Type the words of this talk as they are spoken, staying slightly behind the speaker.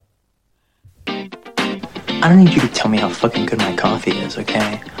I don't need you to tell me how fucking good my coffee is,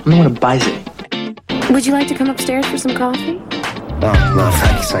 okay? I'm the one who buys it. Would you like to come upstairs for some coffee? Oh, no,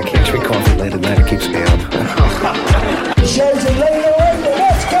 thanks. I can't drink coffee late at night. It keeps me up. Shows a lady away the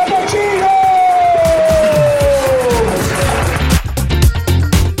next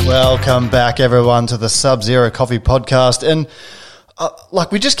cappuccino! Welcome back, everyone, to the Sub-Zero Coffee Podcast. And,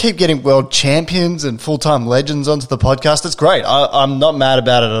 we just keep getting world champions and full-time legends onto the podcast. It's great. I'm not mad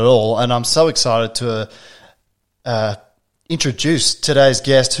about it at all. And I'm so excited to introduce today's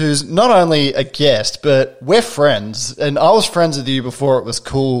guest, who's not only a guest, but we're friends. And I was friends with you before it was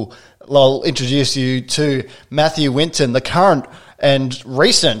cool. I'll introduce you to Matthew Winton, the current and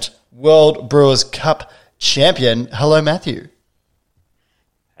recent World Brewers Cup champion. Hello, Matthew.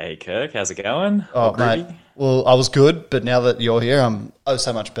 Hey, Kirk. How's it going? Oh, mate. Well, I was good, but now that you're here, I'm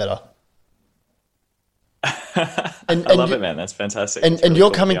so much better. I love it, man. That's fantastic. And really you're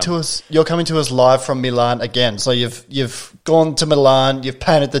cool coming to us. You're coming to us live from Milan again. So you've gone to Milan. You've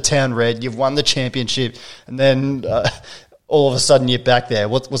painted the town red. You've won the championship, and then all of a sudden you're back there.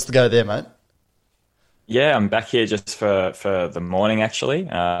 What's the go there, mate? Yeah, I'm back here just for the morning, actually.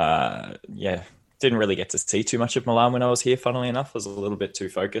 Didn't really get to see too much of Milan when I was here, funnily enough. I was a little bit too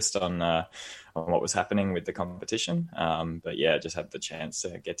focused on what was happening with the competition. But yeah, just had the chance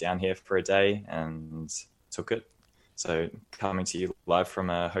to get down here for a day and took it. So coming to you live from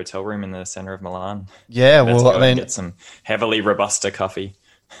a hotel room in the center of Milan. Yeah, well, I mean, get some heavily Robusta coffee.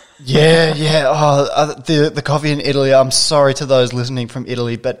 Yeah. Oh, the coffee in Italy. I'm sorry to those listening from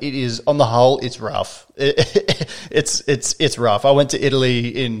Italy, but it is, on the whole, it's rough. It's rough. I went to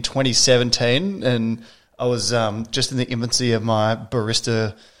Italy in 2017, and I was just in the infancy of my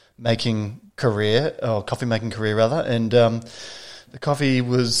barista making career, or coffee making career rather, and the coffee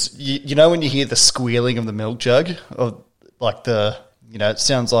was, you know, when you hear the squealing of the milk jug, or like it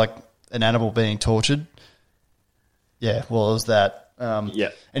sounds like an animal being tortured. Yeah, well, it was that.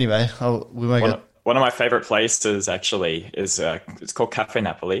 Anyway, one of my favorite places actually is it's called Cafe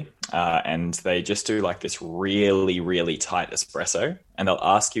Napoli, and they just do like this really, really tight espresso, and they'll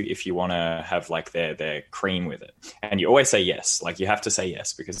ask you if you want to have like their cream with it, and you always say yes. Like you have to say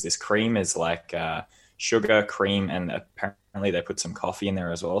yes because this cream is like sugar, cream, and apparently they put some coffee in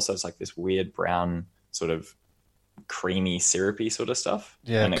there as well. So it's like this weird brown sort of creamy, syrupy sort of stuff.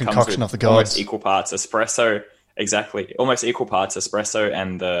 Yeah, and it concoction comes with of the gods. almost equal parts espresso. Exactly. Almost equal parts espresso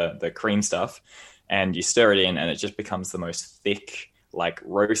and the cream stuff. And you stir it in and it just becomes the most thick, like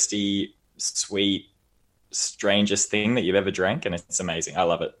roasty, sweet, strangest thing that you've ever drank. And it's amazing. I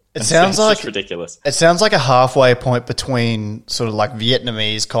love it. It sounds like just ridiculous. It sounds like a halfway point between sort of like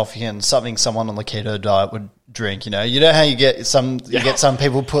Vietnamese coffee and something someone on the keto diet would drink. You know how you get some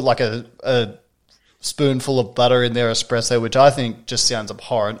people put like a spoonful of butter in their espresso, which I think just sounds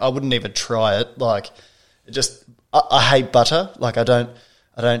abhorrent. I wouldn't even try it. Like, I hate butter. Like I don't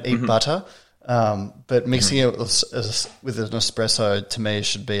eat butter. But mixing it with an espresso to me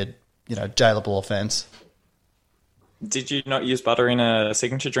should be a jailable offence. Did you not use butter in a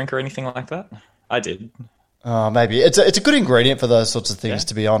signature drink or anything like that? I did. Maybe it's a good ingredient for those sorts of things,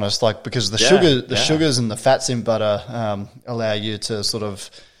 to be honest. Like because the sugars and the fats in butter allow you to sort of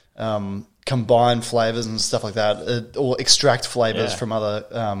combine flavors and stuff like that, or extract flavors from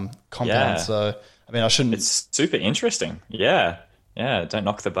other compounds. Yeah. So. I mean, I shouldn't. It's super interesting. Yeah. Don't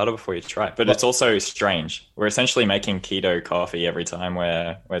knock the butter before you try it. But it's also strange. We're essentially making keto coffee every time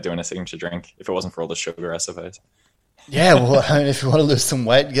we're doing a signature drink. If it wasn't for all the sugar, I suppose. Yeah, well, I mean, if you want to lose some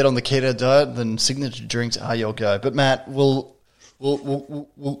weight, get on the keto diet, then signature drinks are your go. But Matt, we'll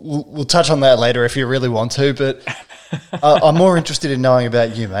touch on that later if you really want to. But I'm more interested in knowing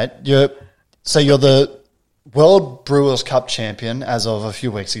about you, mate. You're the World Brewers Cup champion as of a few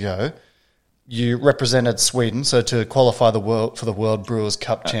weeks ago. You represented Sweden, so to qualify for the World Brewers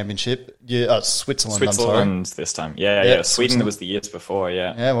Cup Championship, Switzerland. Switzerland this time, yeah. Sweden was the years before,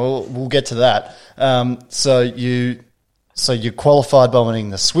 yeah. Yeah, well, we'll get to that. So you qualified by winning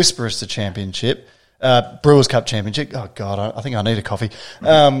the Swiss Barista Championship, Brewers Cup Championship. Oh God, I think I need a coffee.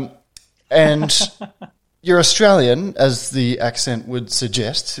 And you're Australian, as the accent would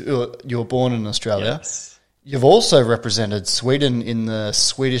suggest. You were born in Australia. Yes. You've also represented Sweden in the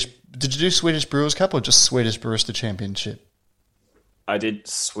Swedish. Did you do Swedish Brewers Cup or just Swedish Barista Championship? I did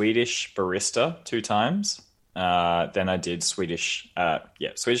Swedish Barista 2 times. Then I did Swedish. Now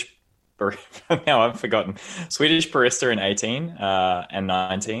I've forgotten. Swedish Barista in 18 and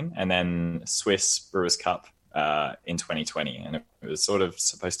 19, and then Swiss Brewers Cup in 2020. And it was sort of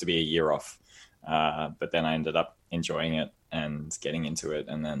supposed to be a year off, but then I ended up enjoying it and getting into it,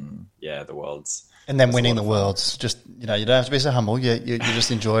 and then the Worlds. And then winning the Worlds. Just, you don't have to be so humble. You just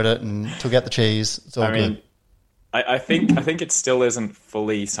enjoyed it and took out the cheese. It's all good. I think it still isn't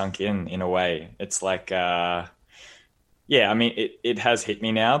fully sunk in a way. It's like, yeah, I mean, it has hit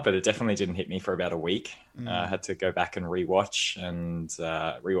me now, but it definitely didn't hit me for about a week. I had to go back and rewatch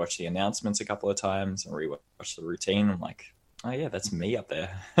the announcements a couple of times and rewatch the routine. I'm like, oh yeah, that's me up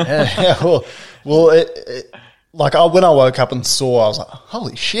there. Yeah, like when I woke up and saw, I was like,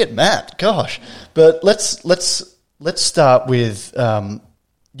 holy shit, Matt, gosh. But let's start with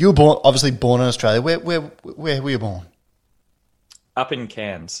you were obviously born in Australia. Where were you born? Up in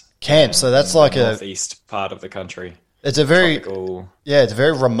Cairns. Cairns, so that's like the northeast part of the country. It's a very tropical. Yeah, it's a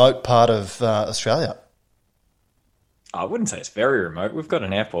very remote part of Australia. I wouldn't say it's very remote. We've got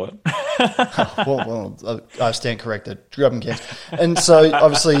an airport. well, I stand corrected. Grew up in Cairns, and so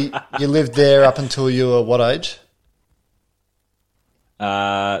obviously you lived there up until you were what age?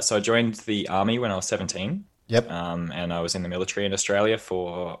 So I joined the army when I was 17. Yep. And I was in the military in Australia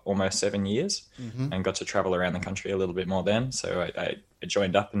for almost 7 years and got to travel around the country a little bit more then. So I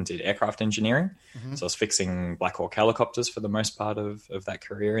joined up and did aircraft engineering. So I was fixing Black Hawk helicopters for the most part of that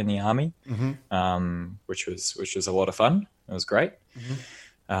career in the army, which was a lot of fun. It was great.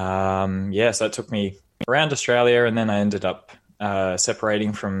 Yeah, so that took me around Australia, and then I ended up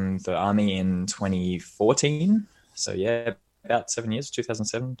separating from the army in 2014. So yeah, about 7 years,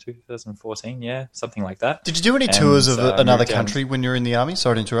 2007, 2014, yeah, something like that. Did you do any tours of another country when you were in the army?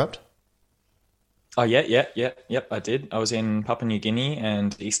 Sorry to interrupt. Oh, yep, I did. I was in Papua New Guinea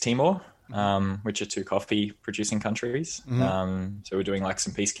and East Timor, which are two coffee producing countries. So we're doing like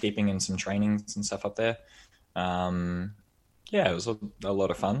some peacekeeping and some trainings and stuff up there. Yeah, it was a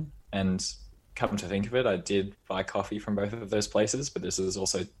lot of fun. And come to think of it, I did buy coffee from both of those places, but this was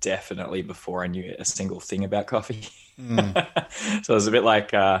also definitely before I knew a single thing about coffee. So it was a bit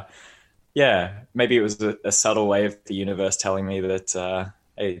like, yeah, maybe it was a subtle way of the universe telling me that,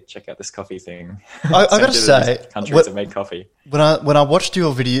 hey, check out this coffee thing. I got to say, countries that make coffee. When I watched the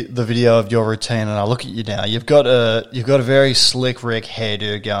video of your routine, and I look at you now, you've got a very slick Rick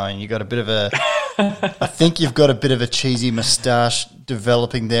hairdo going. You got a bit of a, I think you've got a bit of a cheesy moustache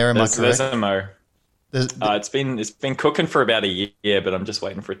developing there. Am I correct? There's a mo. It's been cooking for about a year, but I'm just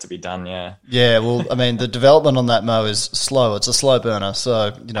waiting for it to be done. Yeah. Yeah. Well, I mean, the development on that mo is slow. It's a slow burner,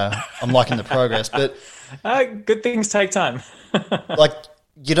 so I'm liking the progress. But good things take time. Like,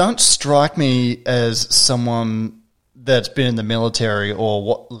 you don't strike me as someone that's been in the military or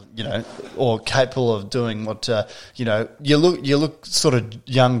what or capable of doing what you look sort of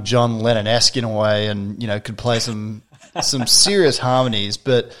young John Lennon-esque in a way, and could play some serious harmonies.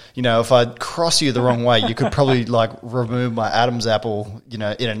 But if I cross you the wrong way, you could probably like remove my Adam's apple in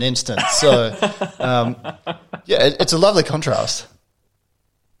an instant. So yeah, it's a lovely contrast.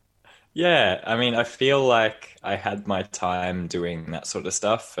 Yeah, I mean, I feel like I had my time doing that sort of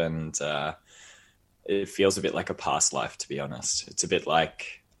stuff, and it feels a bit like a past life, to be honest. It's a bit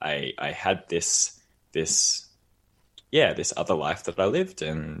like I had this other life that I lived,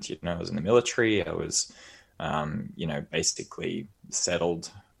 and I was in the military. I was basically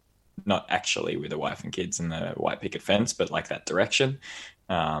settled, not actually with a wife and kids and the white picket fence, but like that direction,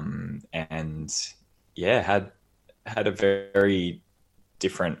 and yeah, had a very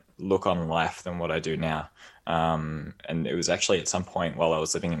different look on life than what I do now. And it was actually at some point while I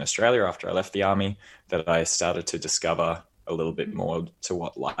was living in Australia after I left the army that I started to discover a little bit more to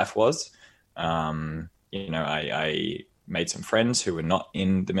what life was. I made some friends who were not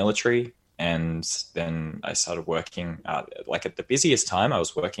in the military, and then I started working like at the busiest time. I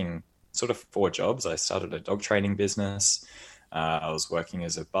was working sort of 4 jobs. I started a dog training business. I was working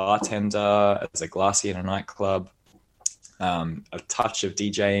as a bartender, as a glassy in a nightclub, a touch of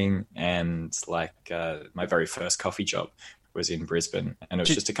DJing, and like my very first coffee job was in Brisbane, and it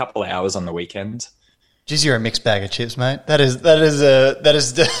was just a couple of hours on the weekend. Geez, you're a mixed bag of chips, mate. That is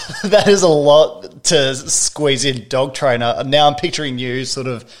a lot to squeeze in. Dog trainer. Now I'm picturing you sort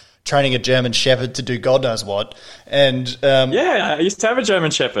of training a German Shepherd to do God knows what. And yeah, I used to have a German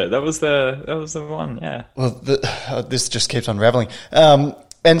Shepherd. That was the one. Yeah. Well, this just keeps unraveling.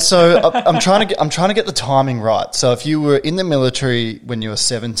 And so I'm trying to get the timing right. So if you were in the military when you were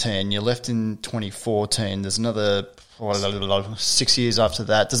 17, you left in 2014. There's another 6 years after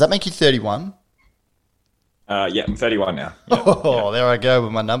that. Does that make you 31? Yeah, I'm 31 now. Yep. Oh, there I go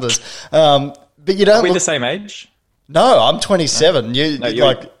with my numbers. But you don't. Are we the same age? No, I'm 27.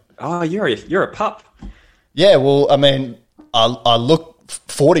 You're a pup. Yeah, well, I mean, I look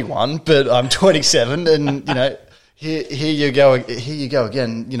 41, but I'm 27, and Here you go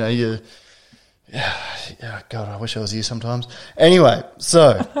again. God, I wish I was you sometimes. Anyway,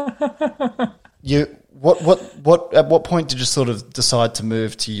 so at what point did you sort of decide to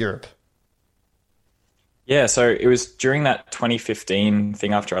move to Europe? Yeah, so it was during that 2015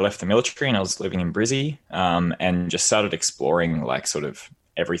 thing after I left the military and I was living in Brizzy, and just started exploring like sort of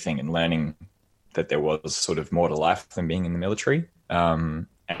everything and learning that there was sort of more to life than being in the military. And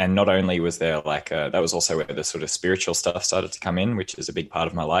not only was there like that was also where the sort of spiritual stuff started to come in, which is a big part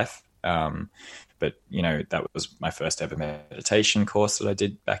of my life. But you know, that was my first ever meditation course that I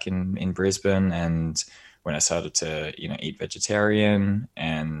did back in Brisbane, and when I started to eat vegetarian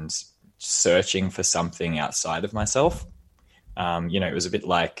and searching for something outside of myself. It was a bit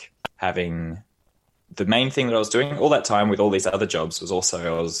like having the main thing that I was doing all that time with all these other jobs was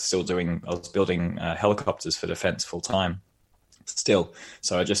also I was building helicopters for defense full time still.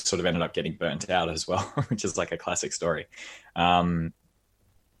 So I just sort of ended up getting burnt out as well, which is like a classic story. And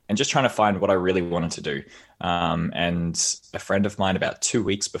just trying to find what I really wanted to do. And a friend of mine about 2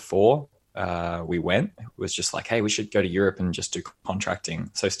 weeks before we went was just like, hey, we should go to Europe and just do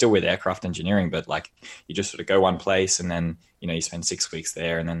contracting. So still with aircraft engineering, but like you just sort of go one place and then, you spend 6 weeks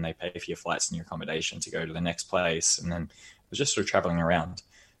there and then they pay for your flights and your accommodation to go to the next place. And then it was just sort of traveling around.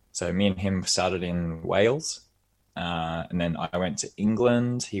 So me and him started in Wales. And then I went to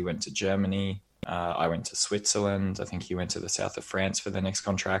England. He went to Germany. I went to Switzerland. I think he went to the south of France for the next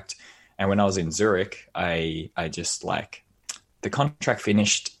contract. And when I was in Zurich, I just like the contract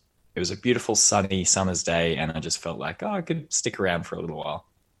finished. It was a beautiful sunny summer's day, and I just felt like, I could stick around for a little while.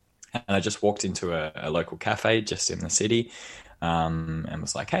 And I just walked into a local cafe just in the city, and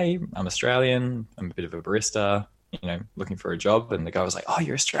was like, hey, I'm Australian. I'm a bit of a barista, looking for a job. And the guy was like, oh,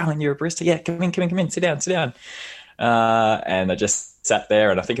 you're Australian, you're a barista? Yeah, come in, sit down. And I just sat there,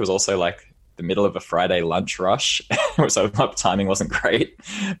 and I think it was also like the middle of a Friday lunch rush. So my timing wasn't great,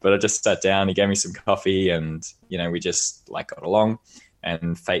 but I just sat down. He gave me some coffee, and, we just like got along.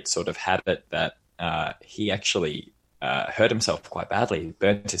 And fate sort of had it that he actually hurt himself quite badly,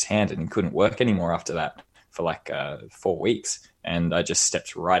 burnt his hand, and he couldn't work anymore after that for like 4 weeks. And I just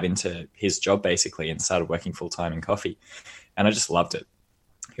stepped right into his job basically and started working full time in coffee. And I just loved it.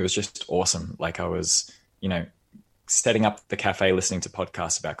 It was just awesome. Like I was, setting up the cafe, listening to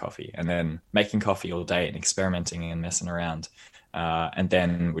podcasts about coffee, and then making coffee all day and experimenting and messing around. And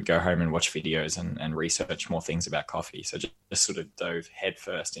then would go home and watch videos and research more things about coffee. So just sort of dove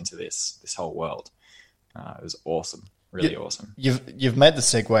headfirst into this whole world. It was awesome, really awesome. You've made the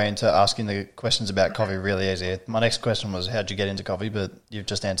segue into asking the questions about coffee really easy. My next question was, how'd you get into coffee? But you've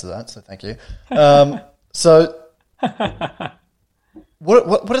just answered that, so thank you. So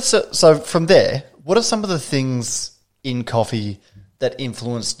so from there, what are some of the things in coffee that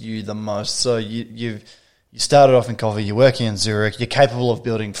influenced you the most? So you started off in coffee, you're working in Zurich, you're capable of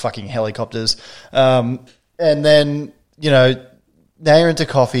building fucking helicopters. And then, now you're into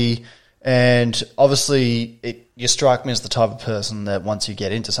coffee, and obviously you strike me as the type of person that once you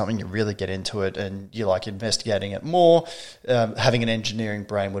get into something, you really get into it and you like investigating it more. Having an engineering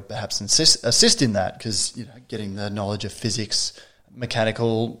brain would perhaps assist in that because, getting the knowledge of physics,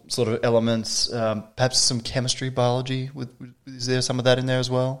 mechanical sort of elements, perhaps some chemistry, biology. Is there some of that in there as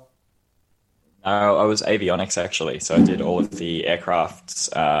well? I was avionics actually, so I did all of the aircraft's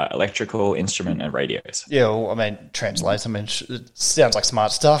electrical, instrument, and radios. Yeah, well, translates. It sounds like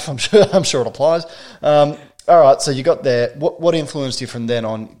smart stuff. I'm sure it applies. All right, so you got there. What influenced you from then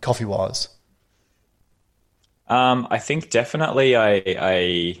on, coffee wise? I think definitely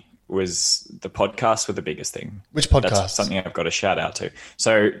I was the podcasts were the biggest thing. Which podcast? That's something I've got to shout out to.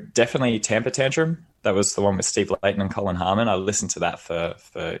 So definitely Tamper Tantrum. That was the one with Steve Layton and Colin Harmon. I listened to that for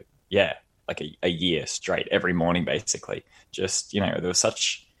like a year straight, every morning basically. Just, there was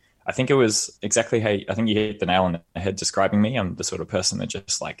such, I think it was exactly how, I think you hit the nail on the head describing me. I'm the sort of person that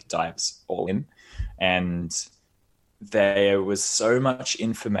just like dives all in. And there was so much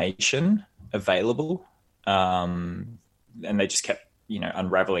information available. And they just kept,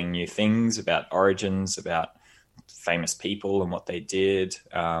 unraveling new things about origins, about famous people and what they did.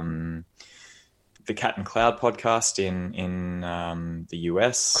 The Cat and Cloud podcast in the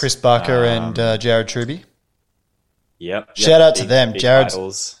US. Chris Barker and Jared Truby. Yep. Shout out to them.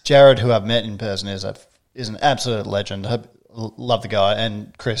 Jared, who I've met in person, is an absolute legend. I love the guy.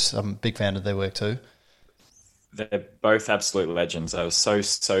 And Chris, I'm a big fan of their work too. They're both absolute legends. I was so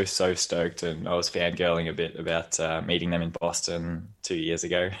stoked, and I was fangirling a bit about meeting them in Boston 2 years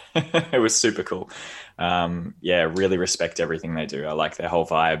ago. It was super cool. Really respect everything they do. I like their whole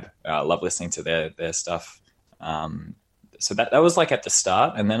vibe. I love listening to their stuff. So that was like at the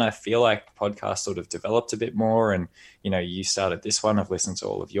start, and then I feel like podcasts sort of developed a bit more, and you started this one. I've listened to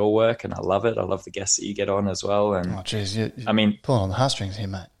all of your work, and I love it. I love the guests that you get on as well. And oh, geez, you're I mean, pulling on the heartstrings here,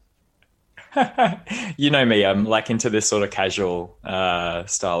 mate. You know me, I'm like into this sort of casual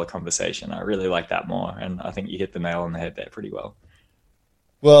style of conversation. I really like that more, and I think you hit the nail on the head there pretty well.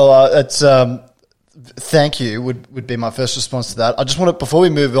 Well, it's thank you would be my first response to that. I just want to, before we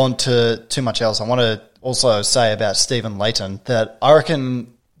move on to too much else, I want to also say about Stephen Layton that I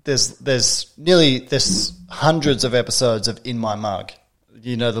reckon there's hundreds of episodes of In My Mug.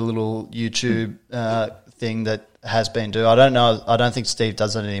 You know, the little YouTube thing that has been do. I don't think Steve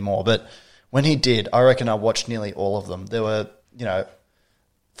does it anymore, but when he did, I reckon I watched nearly all of them. There were,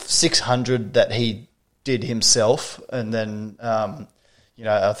 600 that he did himself, and then,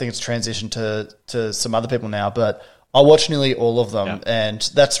 I think it's transitioned to some other people now, but I watched nearly all of them, and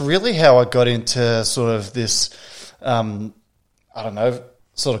that's really how I got into sort of this,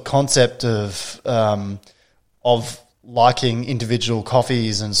 sort of concept of liking individual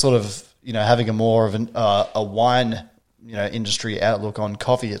coffees and sort of, having a more of a wine, industry outlook on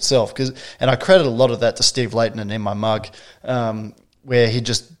coffee itself. And I credit a lot of that to Steve Layton and In My Mug, where he'd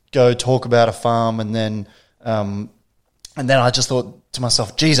just go talk about a farm, and then I just thought to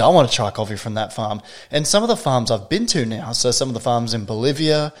myself, geez, I want to try coffee from that farm. And some of the farms I've been to now, so some of the farms in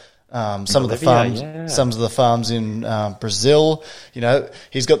Bolivia, some of the farms in Brazil,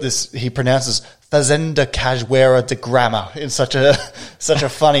 he's got this, he pronounces Fazenda Cajueira de Grama in such a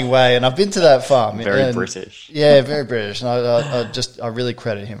funny way. And I've been to that farm. Very British. Yeah, very British. And I really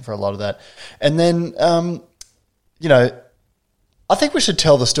credit him for a lot of that. And then, I think we should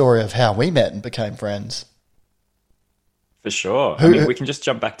tell the story of how we met and became friends. For sure. We can just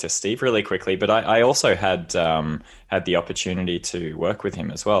jump back to Steve really quickly, but I also had the opportunity to work with him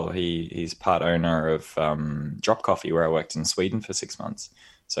as well. He's part owner of Drop Coffee, where I worked in Sweden for 6 months.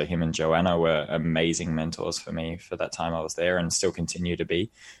 So him and Joanna were amazing mentors for me for that time I was there, and still continue to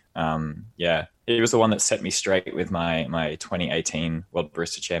be. He was the one that set me straight with my 2018 World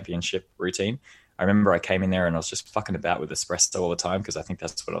Barista Championship routine. I remember I came in there and I was just fucking about with espresso all the time, because I think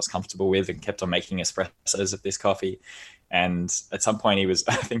that's what I was comfortable with, and kept on making espressos of this coffee. And at some point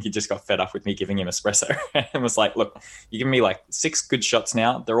I think he just got fed up with me giving him espresso and was like, look, you give me like 6 good shots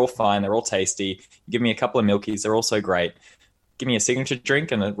now. They're all fine. They're all tasty. You give me a couple of milkies. They're also great. Give me a signature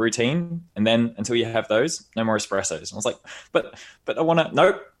drink and a routine. And then until you have those, no more espressos. And I was like, but I want to,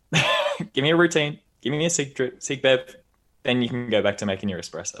 nope. Give me a routine. Give me a sig bev. Then you can go back to making your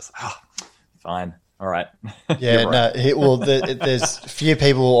espressos. Fine. All right. Yeah, right. No. There's few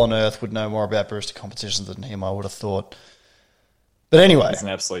people on earth would know more about barista competitions than him, I would have thought. But anyway, he's an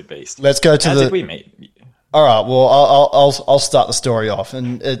absolute beast. Let's go to How did we meet? All right. Well, I'll start the story off,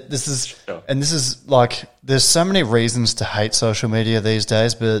 and this is like, there's so many reasons to hate social media these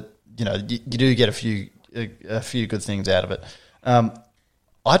days, but you do get a few good things out of it. I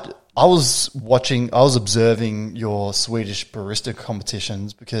was observing your Swedish barista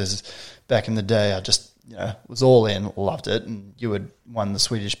competitions, because back in the day I just was all in, loved it, and you had won the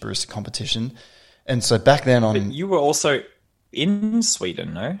Swedish barista competition, and so back then But you were also in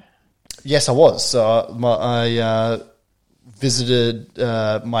Sweden, no? Yes, I was. So I visited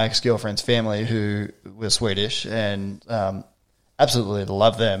my ex-girlfriend's family, who were Swedish, and absolutely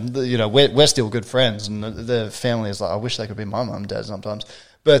love them. We're still good friends, and the family is like, I wish they could be my mum and dad sometimes.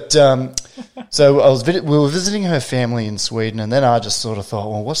 But so we were visiting her family in Sweden, and then I just sort of thought,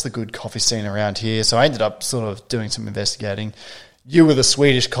 well, what's the good coffee scene around here? So I ended up sort of doing some investigating. You were the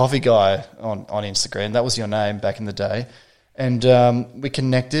Swedish coffee guy on Instagram. That was your name back in the day. And we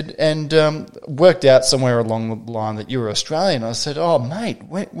connected and worked out somewhere along the line that you were Australian. I said, oh, mate,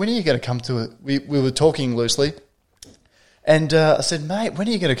 when are you going to come to it? We were talking loosely. And I said, mate, when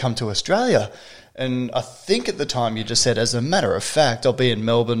are you going to come to Australia? And I think at the time you just said, as a matter of fact, I'll be in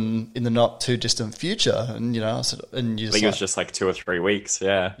Melbourne in the not too distant future. And I said, and you I think it was just like 2 or 3 weeks.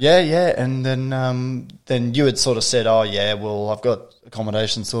 Yeah. Yeah. And then you had sort of said, oh yeah, well, I've got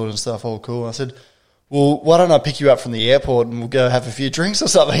accommodation sorted and stuff, all cool. And I said, well, why don't I pick you up from the airport and we'll go have a few drinks or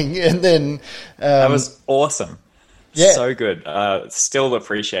something? And then that was awesome. Yeah. So good. Still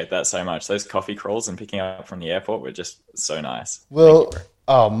appreciate that so much. Those coffee crawls and picking up from the airport were just so nice. Well,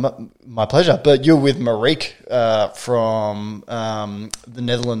 my pleasure. But you're with Marieke from the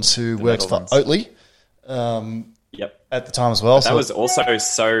Netherlands, who works for Oatly. Yep. At the time as well. That was also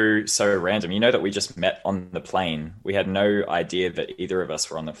so random. You know that we just met on the plane. We had no idea that either of us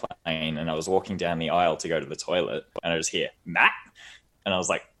were on the plane, and I was walking down the aisle to go to the toilet, and I just hear Matt, and I was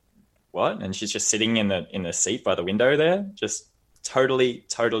like, what? And she's just sitting in the seat by the window there, just totally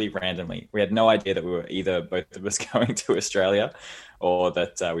randomly. We had no idea that we were either both of us going to Australia, or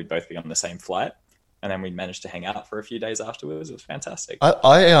that we'd both be on the same flight. and then we managed to hang out for a few days afterwards. It was fantastic.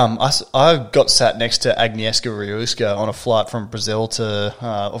 I got sat next to Agnieszka Ryuska on a flight from Brazil to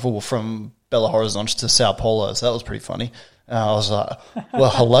from Belo Horizonte to Sao Paulo, so that was pretty funny. I was like, well,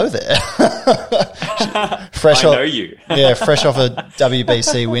 hello there. I know you. Yeah, fresh off a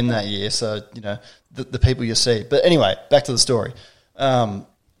WBC win that year, so, you know, the people you see. But anyway, back to the story.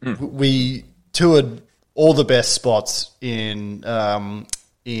 We toured all the best spots in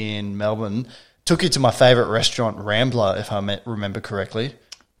Melbourne. Took you to my favourite restaurant, Rambler, if I remember correctly.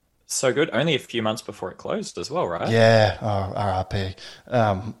 So good. Only a few months before it closed as well, right? Yeah, RIP.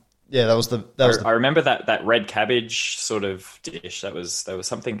 Yeah, that was I remember that red cabbage sort of dish. There was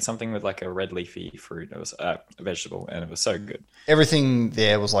something with like a red leafy fruit. It was a vegetable, and it was so good. Everything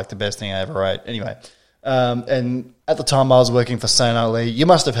there was like the best thing I ever ate. Anyway, and at the time I was working for St. Ali. You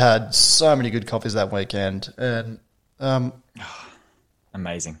must have had so many good coffees that weekend, and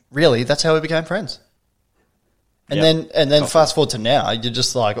amazing. Really, that's how we became friends. And then fast forward to now, you're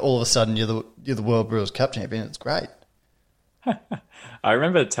just like all of a sudden you're the World Brewers Cup champion. It's great. I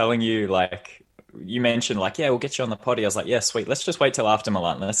remember telling you, like, you mentioned, like, yeah, we'll get you on the potty. I was like, yeah, sweet. Let's just wait till after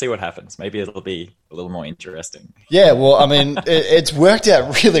Milan. Let's see what happens. Maybe it'll be a little more interesting. Yeah, well, I mean, it's worked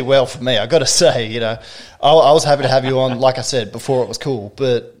out really well for me. I got to say, you know, I was happy to have you on, like I said, before it was cool.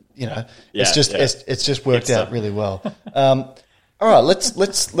 But, you know, it's just worked out really well. All right,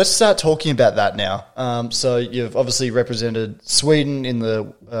 let's start talking about that now. So you've obviously represented Sweden in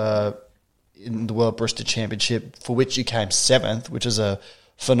the World Barista Championship, for which you came 7th, which is a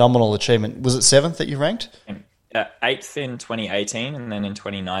phenomenal achievement. Was it 7th that you ranked? 8th in 2018, and then in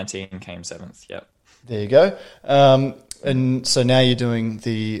 2019 came 7th. Yep. There you go. And so now you're doing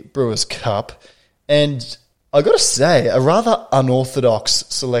the Brewers Cup, and I got to say, a rather unorthodox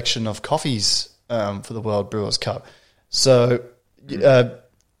selection of coffees for the World Brewers Cup. So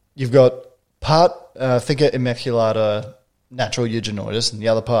you've got part Finca Immaculata Natural Eugenioides, and the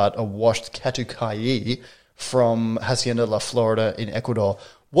other part a washed Catucaí from Hacienda La Florida in Ecuador.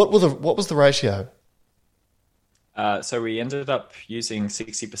 What was the ratio? So we ended up using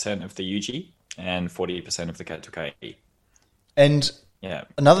 60% of the Yuji and 40% of the Catucaí. And yeah,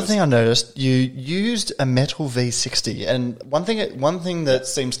 another thing I noticed, you used a metal V60, and one thing that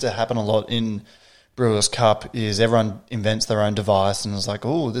seems to happen a lot in Brewers Cup is everyone invents their own device and is like,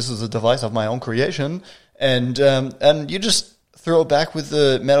 oh, this is a device of my own creation. And you just throw it back with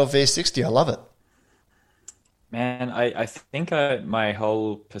the metal V60. I love it. Man, I think my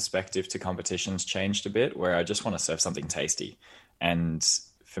whole perspective to competitions changed a bit, where I just want to serve something tasty. And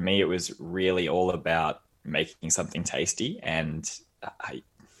for me, it was really all about making something tasty. And I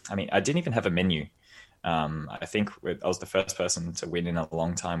mean, I didn't even have a menu. I think I was the first person to win in a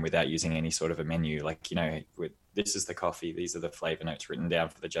long time without using any sort of a menu. Like, you know, this is the coffee, these are the flavor notes written down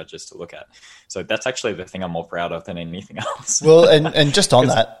for the judges to look at. So that's actually the thing I'm more proud of than anything else. Well, and just on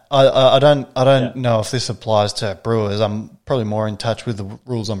that, I don't know if this applies to brewers. I'm probably more in touch with the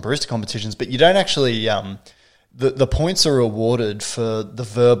rules on barista competitions, but you don't actually the points are awarded for the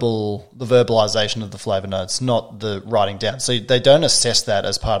verbalization of the flavor notes, not the writing down. So they don't assess that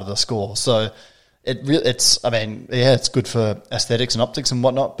as part of the score. So it's good for aesthetics and optics and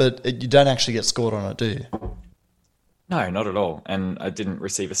whatnot, but you don't actually get scored on it, do you? No, not at all. And I didn't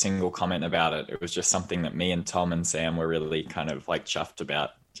receive a single comment about it. It was just something that me and Tom and Sam were really kind of like chuffed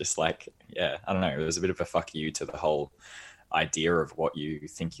about. Just like, yeah, I don't know. It was a bit of a fuck you to the whole idea of what you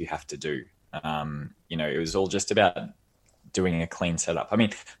think you have to do. You know, it was all just about doing a clean setup. I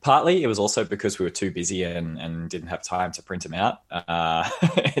mean, partly it was also because we were too busy and didn't have time to print them out.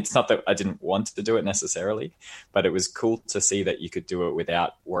 It's not that I didn't want to do it necessarily, but it was cool to see that you could do it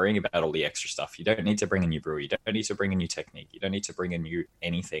without worrying about all the extra stuff. You don't need to bring a new brewer. You don't need to bring a new technique. You don't need to bring a new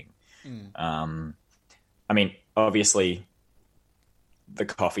anything. I mean, obviously the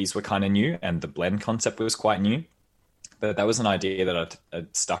coffees were kind of new and the blend concept was quite new, but that was an idea that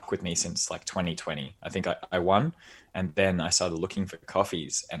had stuck with me since like 2020. I think I won. And then I started looking for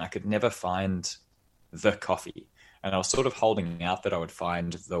coffees and I could never find the coffee. And I was sort of holding out that I would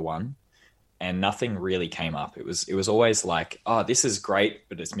find the one, and nothing really came up. It was always like, oh, this is great,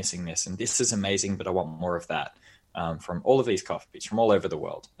 but it's missing this. And this is amazing, but I want more of that from all of these coffees from all over the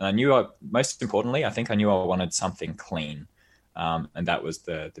world. And I knew most importantly, I think I knew I wanted something clean. And that was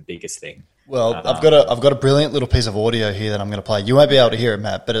the biggest thing. Well, I've got a brilliant little piece of audio here that I'm going to play. You won't be able to hear it,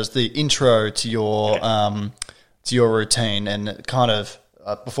 Matt, but it's the intro to your routine, and it kind of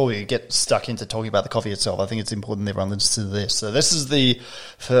before we get stuck into talking about the coffee itself, I think it's important that everyone listens to this. So this is the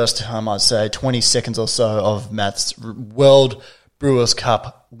first, I might say, 20 seconds or so of Matt's World Brewers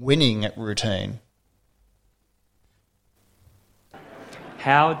Cup winning routine.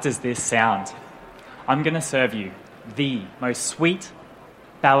 How does this sound? I'm going to serve you the most sweet,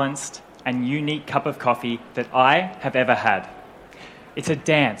 balanced, and unique cup of coffee that I have ever had. It's a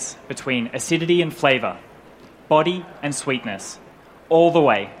dance between acidity and flavour, body and sweetness, all the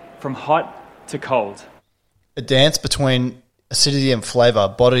way from hot to cold. A dance between acidity and flavour,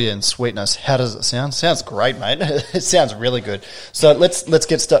 body and sweetness. How does it sound? Sounds great, mate. It sounds really good. So let's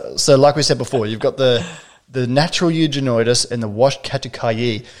get started. So like we said before, you've got the natural Eugenoides and the washed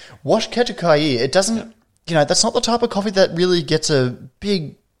Katukai. Washed Katukai, it doesn't, that's not the type of coffee that really gets a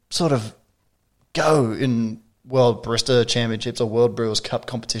big sort of go in World Barista Championships or World Brewers Cup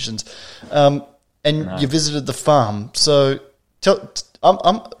competitions. You visited the farm. So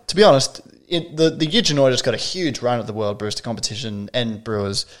to be honest, the Eugenoides got a huge run at the World Barista competition and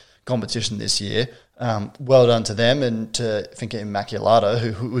Brewers competition this year. Well done to them and to Finca Immaculata,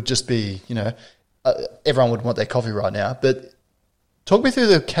 who would just be, everyone would want their coffee right now. But talk me through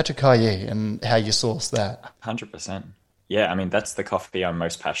the Katukai and how you source that. 100%. Yeah, I mean, that's the coffee I'm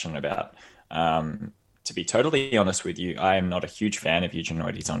most passionate about. To be totally honest with you, I am not a huge fan of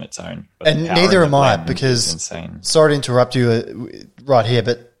Eugenoides on its own. But and neither am I, because, sorry to interrupt you right here,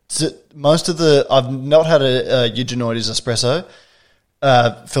 but I've not had a Eugenoides espresso,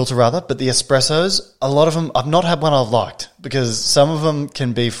 filter rather, but the espressos, a lot of them, I've not had one I've liked, because some of them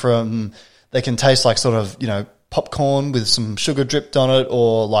can be they can taste like sort of, popcorn with some sugar dripped on it,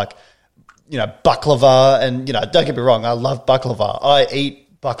 or like, baklava, and, don't get me wrong, I love baklava. I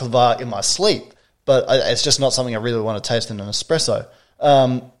eat baklava in my sleep, but it's just not something I really want to taste in an espresso.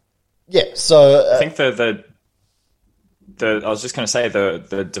 So... I think I was just going to say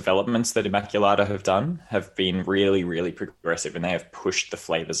the developments that Immaculata have done have been really, really progressive, and they have pushed the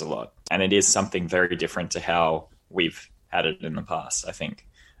flavors a lot. And it is something very different to how we've had it in the past, I think.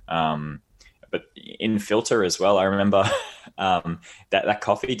 But in filter as well, I remember that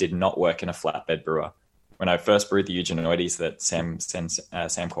coffee did not work in a flatbed brewer. When I first brewed the Eugenoides that Sam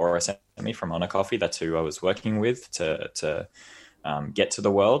Cora sent me from Honor Coffee, that's who I was working with to get to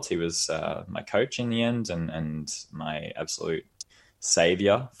the world. He was my coach in the end and my absolute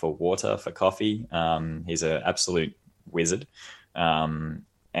savior for water, for coffee. He's an absolute wizard.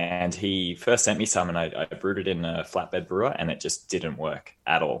 And he first sent me some, and I brewed it in a flatbed brewer, and it just didn't work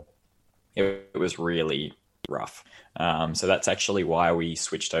at all. It was really rough. So that's actually why we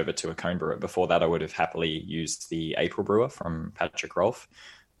switched over to a cone brewer. Before that, I would have happily used the April brewer from Patrick Rolfe.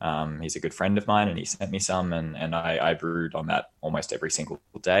 He's a good friend of mine, and he sent me some, and I brewed on that almost every single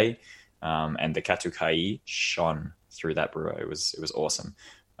day. And the Katukai shone through that brewer. It was awesome.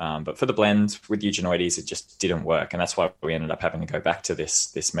 But for the blend with Eugenoides, it just didn't work, and that's why we ended up having to go back to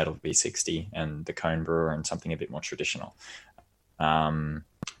this metal V60 and the cone brewer and something a bit more traditional.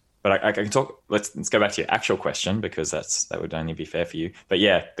 But I can talk. Let's go back to your actual question, because that would only be fair for you. But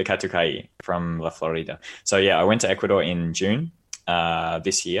yeah, the Katukai from La Florida. So yeah, I went to Ecuador in June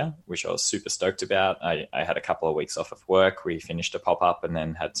this year, which I was super stoked about. I had a couple of weeks off of work. We finished a pop-up and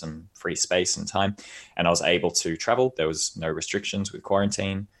then had some free space and time, and I was able to travel. There was no restrictions with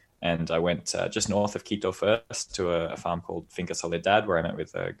quarantine, and I went just north of Quito first to a farm called Finca Soledad, where I met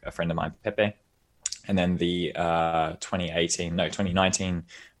with a friend of mine, Pepe. And then the 2019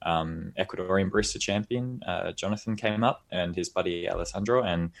 Ecuadorian Barista champion, Jonathan, came up, and his buddy Alessandro,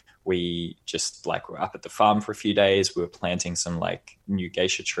 and we just were up at the farm for a few days. We were planting some new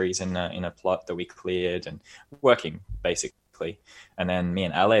geisha trees in a plot that we cleared, and working basically. And then me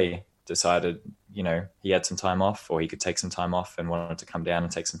and Ale decided, he had some time off, or he could take some time off, and wanted to come down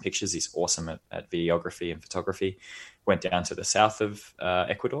and take some pictures. He's awesome at videography and photography. Went down to the south of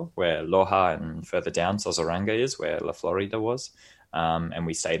Ecuador, where Loja, and further down Sozoranga is, where La Florida was. And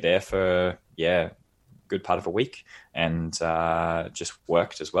we stayed there for, good part of a week, and just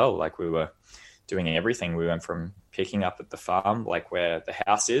worked as well. We were doing everything. We went from picking up at the farm, where the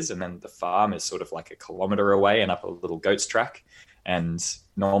house is, and then the farm is sort of a kilometer away and up a little goat's track. And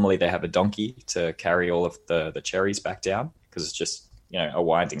normally they have a donkey to carry all of the cherries back down, because it's just, a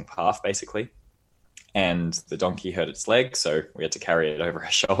winding path basically. And the donkey hurt its leg, so we had to carry it over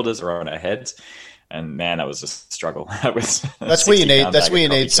our shoulders or on our heads. And man, that was a struggle. That's where you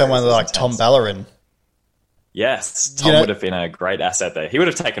need someone like Tom Ballerin. Yes, Tom would have been a great asset there. He would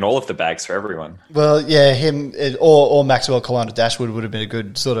have taken all of the bags for everyone. Well, yeah, him or Maxwell Colanda Dashwood would have been a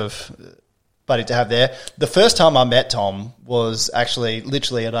good sort of buddy to have there. The first time I met Tom was actually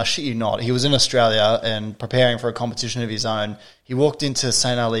literally, and I shit you not, he was in Australia and preparing for a competition of his own. He walked into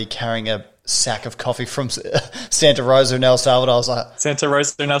St. Ali carrying a sack of coffee from Santa Rosa in El Salvador. I was like, Santa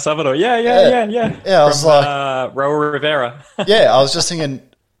Rosa in El Salvador. Yeah. I was like, Raul Rivera. Yeah, I was just thinking,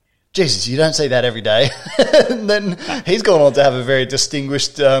 Jesus, you don't see that every day. And then he's gone on to have a very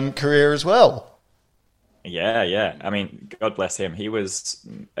distinguished career as well. Yeah, yeah. I mean, God bless him. He was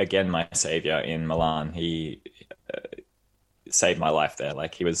again my savior in Milan. He saved my life there.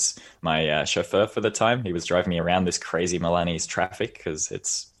 Like he was my chauffeur for the time. He was driving me around this crazy Milanese traffic because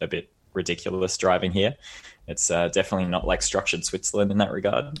it's a bit ridiculous driving here. It's definitely not like structured Switzerland in that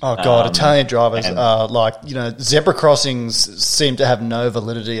regard. Oh God, Italian drivers are like, zebra crossings seem to have no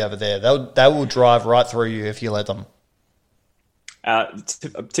validity over there. They will drive right through you if you let them.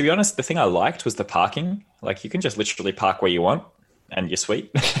 To be honest, the thing I liked was the parking. Like you can just literally park where you want and you're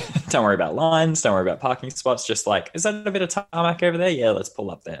sweet. Don't worry about lines. Don't worry about parking spots. Just like, is that a bit of tarmac over there? Yeah, let's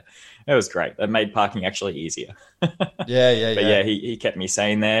pull up there. It was great. That made parking actually easier. But yeah, he kept me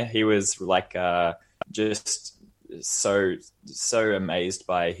sane there. He was like just so amazed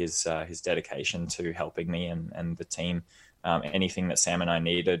by his dedication to helping me and the team. Anything that Sam and I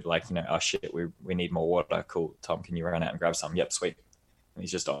needed, like, oh shit, we need more water. Cool. Tom, can you run out and grab some? Yep, sweet. And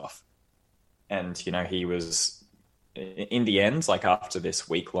he's just off. And, he was, in the end, like after this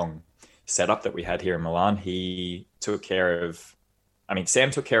week-long setup that we had here in Milan, he took care of,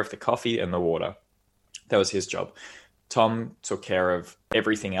 Sam took care of the coffee and the water. That was his job. Tom took care of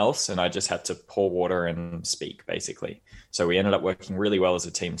everything else, and I just had to pour water and speak, basically. So we ended up working really well as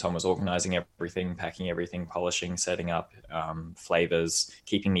a team. Tom was organizing everything, packing everything, polishing, setting up flavors,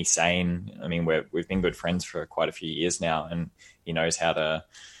 keeping me sane. We've been good friends for quite a few years now, and he knows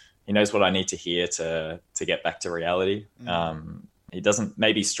what I need to hear to get back to reality. He doesn't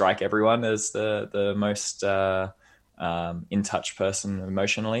maybe strike everyone as the most in touch person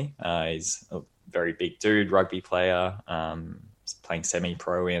emotionally. He's a very big dude, rugby player, he's playing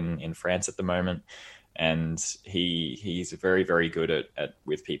semi-pro in France at the moment. And he's very, very good at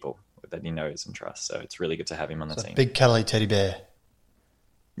with people that he knows and trusts. So it's really good to have him on the team. Big cuddly teddy bear.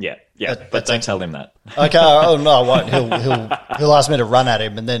 Yeah, but don't tell him that. Okay, oh no, I won't. He'll ask me to run at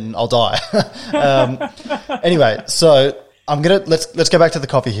him, and then I'll die. Anyway, so let's go back to the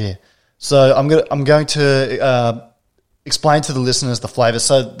coffee here. So I'm going to explain to the listeners the flavors.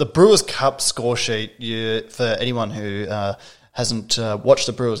 So the Brewers Cup score sheet, for anyone who hasn't watched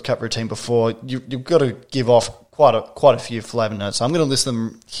the Brewers Cup routine before, you've got to give off quite a few flavour notes. So I'm going to list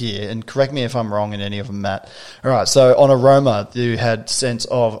them here, and correct me if I'm wrong in any of them, Matt. All right, so on aroma, you had scents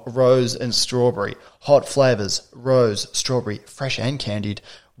of rose and strawberry. Hot flavours, rose, strawberry, fresh and candied.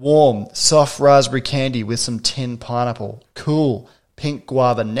 Warm, soft raspberry candy with some tin pineapple. Cool, pink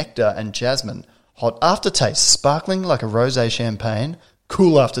guava nectar and jasmine. Hot aftertaste, sparkling like a rosé champagne.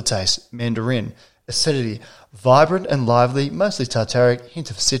 Cool aftertaste, mandarin. Acidity, vibrant and lively, mostly tartaric,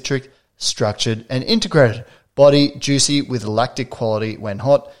 hint of citric, structured and integrated. Body, juicy with lactic quality when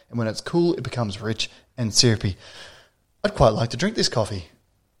hot, and when it's cool, it becomes rich and syrupy. I'd quite like to drink this coffee.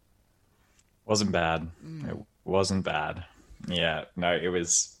 Wasn't bad. It wasn't bad. Yeah, no, it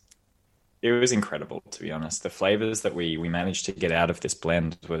was incredible, to be honest. The flavors that we managed to get out of this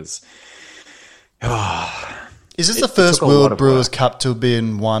blend was... Is this the first World Brewers Cup to have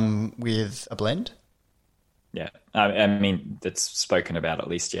been won with a blend? Yeah. That's spoken about at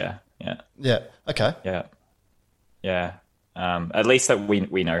least, yeah. Yeah, okay. Yeah. At least that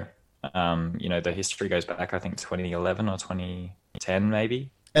we know. The history goes back, I think, 2011 or 2010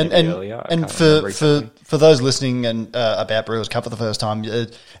 maybe. And earlier. And for those listening and about Brewers Cup for the first time,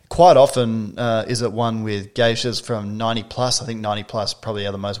 quite often is it one with geishas from 90 plus. I think 90 plus probably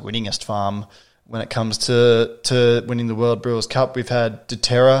are the most winningest farm when it comes to winning the World Brewers Cup. We've had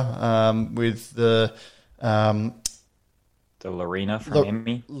doTERRA with the Lorena from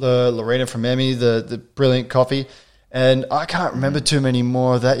Emmy. The Lorena from Emmy, the brilliant coffee. And I can't remember too many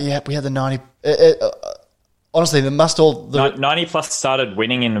more of that. Yeah, we had the 90... honestly, they must all... 90 plus started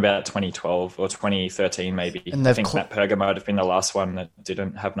winning in about 2012 or 2013 maybe. And I think Matt Perga might have been the last one that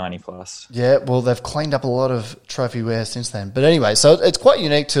didn't have 90 plus. Yeah, well, they've cleaned up a lot of trophy-ware since then. But anyway, so it's quite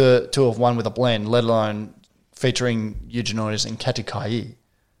unique to have won with a blend, let alone featuring Eugenoides and Katukai.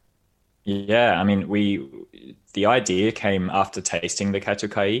 Yeah, the idea came after tasting the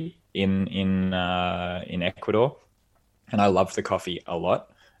Katukai in Ecuador, and I loved the coffee a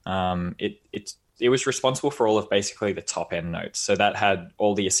lot. It was responsible for all of basically the top end notes. So that had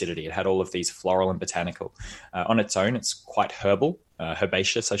all the acidity. It had all of these floral and botanical. On its own, it's quite herbal,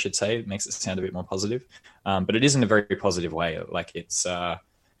 herbaceous, I should say. It makes it sound a bit more positive. But it is in a very positive way. Like it's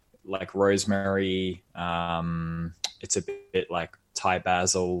like rosemary. It's a bit like Thai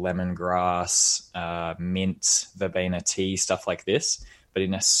basil, lemongrass, mint, verbena tea, stuff like this, but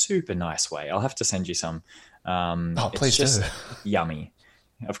in a super nice way. I'll have to send you some. Please do. Yummy.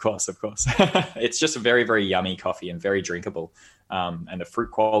 Of course. It's just a very, very yummy coffee and very drinkable. And the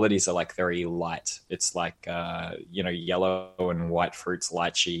fruit qualities are like very light. It's like, yellow and white fruits,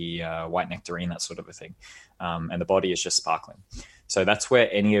 lychee, white nectarine, that sort of a thing. And the body is just sparkling. So that's where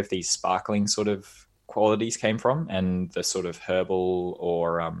any of these sparkling sort of qualities came from, and the sort of herbal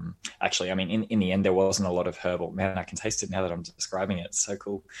or actually, I mean, in the end, there wasn't a lot of herbal. Man, I can taste it now that I'm describing it. It's so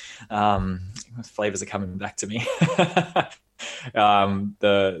cool. Flavors are coming back to me.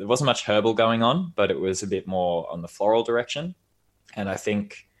 There wasn't much herbal going on, but it was a bit more on the floral direction. And I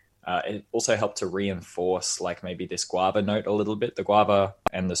think it also helped to reinforce like maybe this guava note a little bit. The guava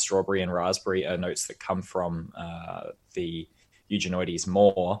and the strawberry and raspberry are notes that come from the Eugenioides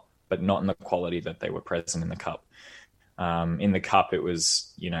more, but not in the quality that they were present in the cup. In the cup, it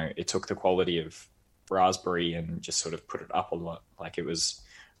was, it took the quality of raspberry and just sort of put it up a lot. Like, it was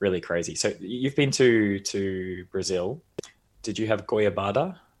really crazy. So you've been to Brazil. Did you have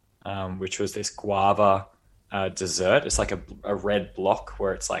goiabada, which was this guava dessert? It's like a red block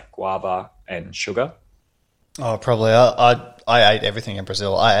where it's like guava and sugar. Oh, probably. I ate everything in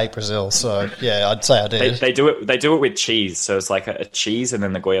Brazil. I ate Brazil, so yeah, I'd say I did. They do it. They do it with cheese, so it's like a cheese and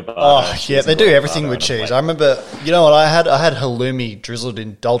then the goiabada. Oh yeah, they do everything with cheese. I remember. You know what? I had halloumi drizzled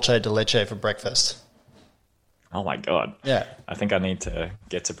in dulce de leche for breakfast. Oh my god! Yeah, I think I need to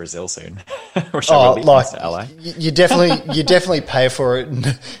get to Brazil soon. To LA. You definitely pay for it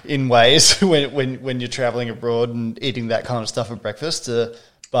in ways when you're traveling abroad and eating that kind of stuff for breakfast.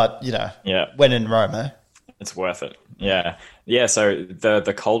 But when in Rome, eh? It's worth it. Yeah. Yeah. So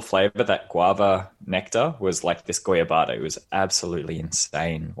the cold flavor, that guava nectar, was like this goiabada. It was absolutely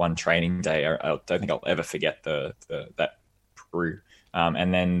insane. One training day, I don't think I'll ever forget that brew.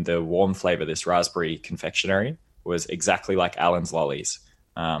 And then the warm flavor, this raspberry confectionery, was exactly like Alan's lollies,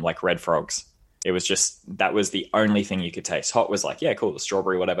 like Red Frogs. It was just, that was the only thing you could taste. Hot was like, yeah, cool, the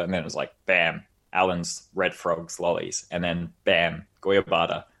strawberry, whatever. And then it was like, bam, Alan's Red Frogs lollies. And then bam,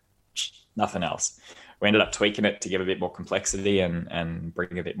 goiabada, nothing else. We ended up tweaking it to give a bit more complexity and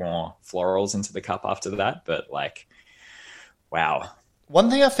bring a bit more florals into the cup after that. But like, wow.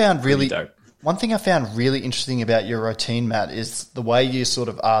 One thing I found really dope. One thing I found really interesting about your routine, Matt, is the way you sort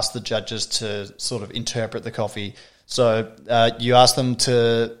of ask the judges to sort of interpret the coffee. So you ask them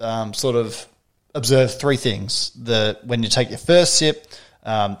to sort of observe three things. When you take your first sip,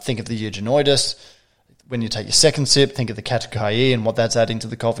 think of the Eugenioides. When you take your second sip, think of the Catucaille and what that's adding to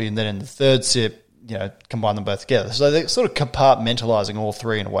the coffee. And then in the third sip, combine them both together. So they're sort of compartmentalizing all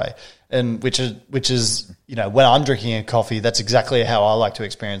three in a way. And which is when I'm drinking a coffee, that's exactly how I like to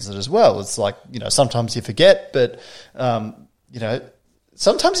experience it as well. It's like, sometimes you forget, but,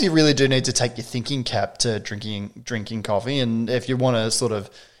 sometimes you really do need to take your thinking cap to drinking coffee. And if you want to sort of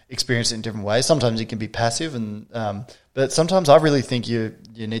experience it in different ways, sometimes it can be passive. But sometimes I really think you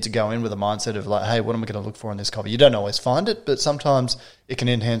need to go in with a mindset of like, hey, what am I going to look for in this coffee? You don't always find it, but sometimes it can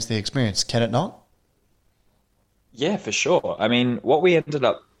enhance the experience. Can it not? Yeah, for sure. I mean, what we ended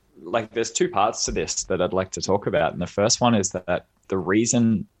up, like, there's two parts to this that I'd like to talk about. And the first one is that the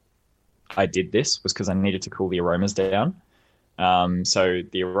reason I did this was because I needed to cool the aromas down. So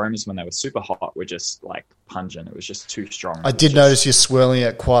the aromas, when they were super hot, were just like pungent. It was just too strong. I did notice you swirling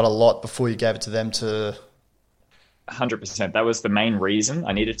it quite a lot before you gave it to them to... 100%. That was the main reason.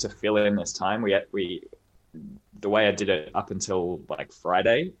 I needed to fill in this time. The way I did it up until like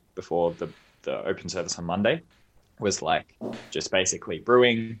Friday before the open service on Monday was like just basically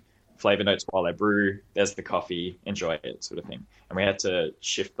brewing, flavor notes while I brew, there's the coffee, enjoy it, sort of thing. And we had to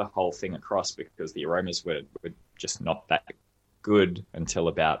shift the whole thing across because the aromas were just not that good until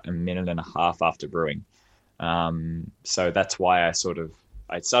about a minute and a half after brewing. So that's why I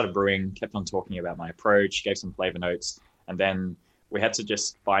started brewing, kept on talking about my approach, gave some flavor notes, and then we had to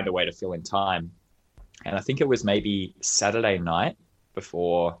just find a way to fill in time. And I think it was maybe Saturday night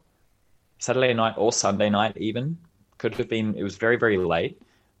or Sunday night even, could have been, it was very, very late,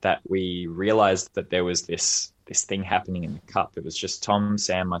 that we realized that there was this thing happening in the cup. It was just Tom,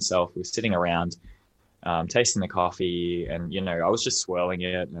 Sam, myself. We were sitting around, tasting the coffee, and I was just swirling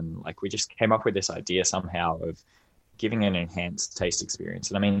it, and like we just came up with this idea somehow of giving an enhanced taste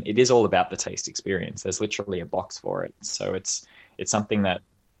experience. And I mean, it is all about the taste experience. There's literally a box for it. So it's something that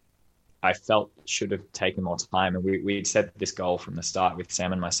I felt should have taken more time. And we'd set this goal from the start with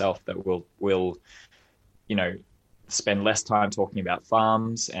Sam and myself that we'll spend less time talking about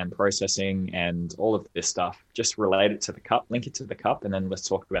farms and processing and all of this stuff. Just relate it to the cup, link it to the cup, and then let's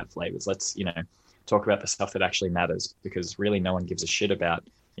talk about flavors. Let's, talk about the stuff that actually matters, because really no one gives a shit about,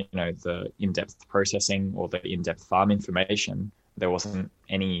 the in-depth processing or the in-depth farm information. There wasn't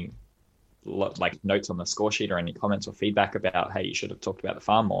any like notes on the score sheet or any comments or feedback about, hey, you should have talked about the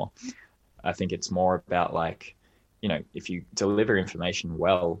farm more. I think it's more about like, if you deliver information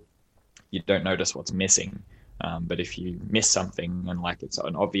well, you don't notice what's missing. But if you miss something and like it's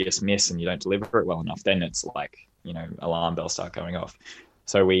an obvious miss and you don't deliver it well enough, then it's like, alarm bells start going off.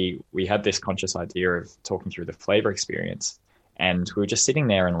 So we had this conscious idea of talking through the flavor experience, and we were just sitting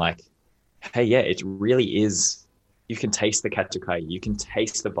there and like, hey, yeah, it really is. You can taste the Katukai, you can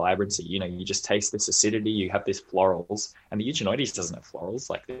taste the vibrancy, you just taste this acidity, you have this florals, and the Eugenoides doesn't have florals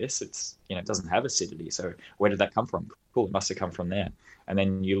like this. It's, it doesn't have acidity. So where did that come from? Cool, it must have come from there. And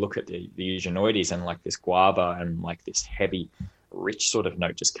then you look at the Eugenoides and like this guava and like this heavy, rich sort of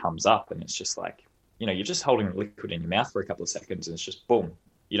note just comes up, and it's just like, you're just holding the liquid in your mouth for a couple of seconds and it's just boom.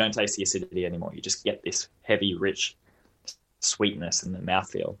 You don't taste the acidity anymore. You just get this heavy, rich sweetness in the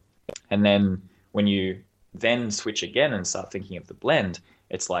mouthfeel. And then when you then switch again and start thinking of the blend,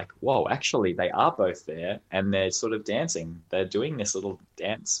 it's like, whoa, actually they are both there and they're sort of dancing. They're doing this little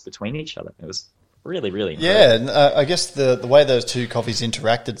dance between each other. It was really, really incredible. Yeah, and I guess the way those two coffees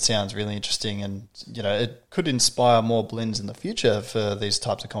interacted sounds really interesting, and it could inspire more blends in the future for these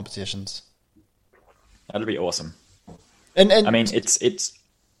types of competitions. That'd be awesome. And I mean, it's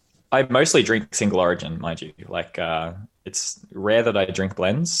I mostly drink single origin, mind you. Like, it's rare that I drink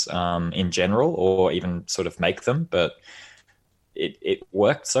blends in general, or even sort of make them, but it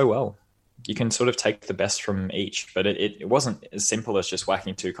worked so well. You can sort of take the best from each, but it wasn't as simple as just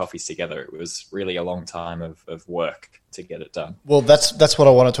whacking two coffees together. It was really a long time of work to get it done. Well, that's what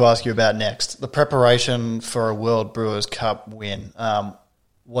I wanted to ask you about next. The preparation for a World Brewers Cup win.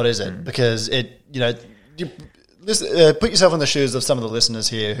 What is it? Because put yourself in the shoes of some of the listeners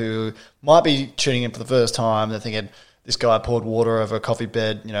here who might be tuning in for the first time. They're thinking, this guy poured water over a coffee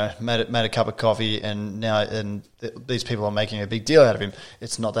bed, made a cup of coffee, and these people are making a big deal out of him.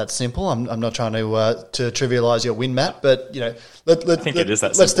 It's not that simple. I'm not trying to trivialize your win, Matt, but I think it is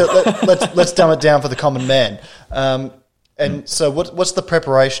that simple. Let's dumb it down for the common man. And so what's the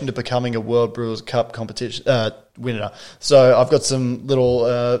preparation to becoming a World Brewers Cup competition winner? So I've got some little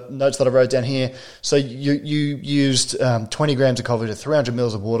notes that I wrote down here. So you used 20 grams of coffee to 300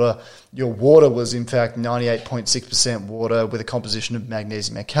 mils of water. Your water was, in fact, 98.6% water with a composition of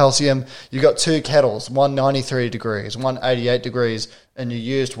magnesium and calcium. You got two kettles, one 93 degrees, one 88 degrees, and you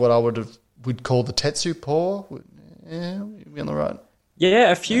used what I would call the Tetsu pour. Yeah, we on the right?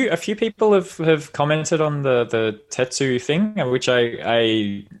 Yeah, a few people have commented on the Tetsu thing, which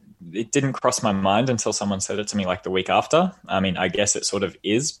it didn't cross my mind until someone said it to me like the week after. I mean, I guess it sort of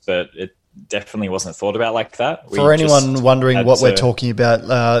is, but it definitely wasn't thought about like that. For anyone wondering what we're talking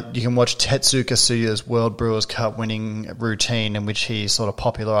about, you can watch Tetsu Kasuya's World Brewers Cup winning routine, in which he sort of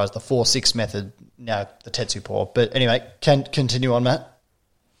popularized the 4-6 method, now the Tetsu pour. But anyway, continue on, Matt.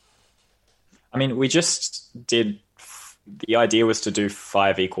 I mean, we just did... The idea was to do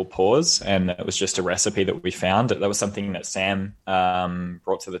 5 equal pours, and it was just a recipe that we found. That was something that Sam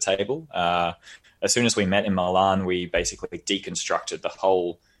brought to the table. As soon as we met in Milan, we basically deconstructed the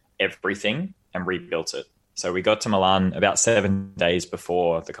whole everything and rebuilt it. So we got to Milan about 7 days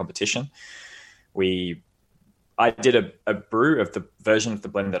before the competition. I did a brew of the version of the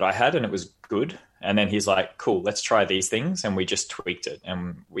blend that I had, and it was good. And then he's like, cool, let's try these things. And we just tweaked it.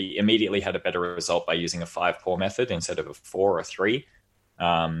 And we immediately had a better result by using a 5-pour method instead of a 4 or 3.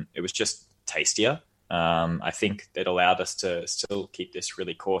 It was just tastier. I think it allowed us to still keep this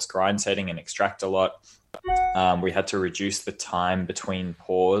really coarse grind setting and extract a lot. We had to reduce the time between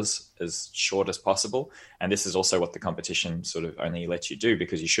pours as short as possible. And this is also what the competition sort of only lets you do,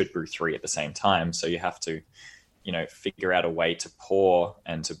 because you should brew 3 at the same time. So you have to, figure out a way to pour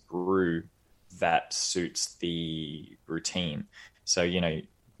and to brew that suits the routine. So,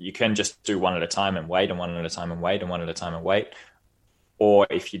 you can just do 1 at a time and wait, and 1 at a time and wait, and 1 at a time and wait. Or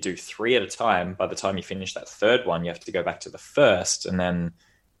if you do 3 at a time, by the time you finish that third one, you have to go back to the first, and then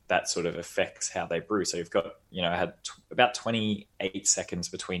that sort of affects how they brew. So you've got, I had about 28 seconds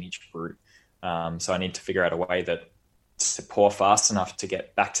between each brew. So I need to figure out a way to pour fast enough to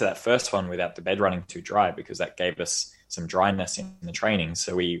get back to that first one without the bed running too dry, because that gave us some dryness in the training.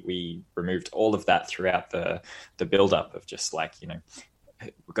 So we removed all of that throughout the build-up of just like,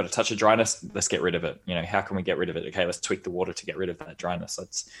 we've got a touch of dryness, let's get rid of it. How can we get rid of it? Okay, let's tweak the water to get rid of that dryness.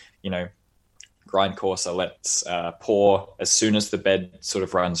 Let's, grind coarser, let's pour as soon as the bed sort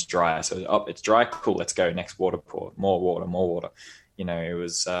of runs dry. So, it's dry, cool, let's go, next water pour, more water. It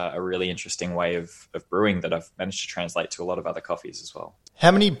was a really interesting way of brewing that I've managed to translate to a lot of other coffees as well.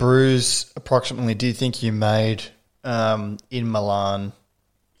 How many brews approximately do you think you made in Milan?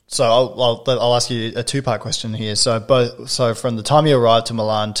 So I'll ask you a 2-part question here. So from the time you arrived to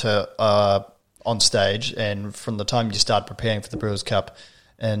Milan to on stage, and from the time you started preparing for the Brewers Cup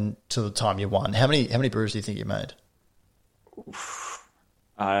and to the time you won, how many brews do you think you made?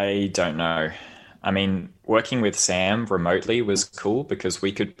 I don't know. I mean, working with Sam remotely was cool because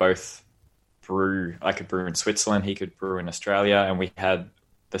we could both brew. I could brew in Switzerland, he could brew in Australia, and we had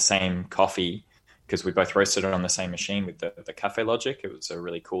the same coffee because we both roasted it on the same machine with the Cafe Logic. It was a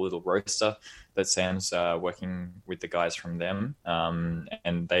really cool little roaster that Sam's working with the guys from them.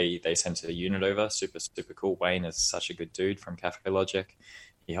 And they sent a unit over. Super, super cool. Wayne is such a good dude from Cafe Logic.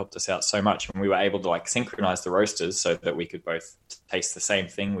 He helped us out so much, and we were able to like synchronize the roasters so that we could both taste the same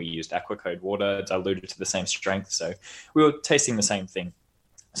thing. We used Aquacode water diluted to the same strength, so we were tasting the same thing.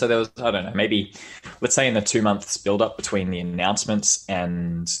 So there was, I don't know, maybe let's say in the 2 months build up between the announcements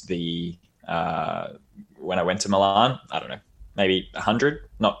and the when I went to Milan, I don't know, maybe 100,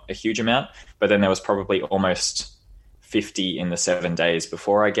 not a huge amount, but then there was probably almost 50 in the 7 days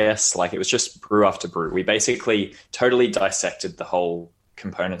before, I guess. Like it was just brew after brew. We basically totally dissected the whole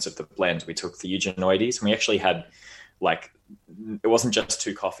components of the blend. We took the Eugenioides and we actually had like, it wasn't just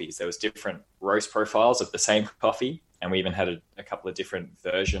two coffees. There was different roast profiles of the same coffee. And we even had a couple of different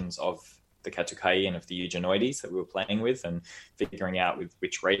versions of the Catucaí and of the Eugenioides that we were playing with and figuring out with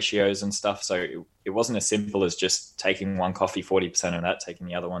which ratios and stuff. So it wasn't as simple as just taking one coffee, 40% of that, taking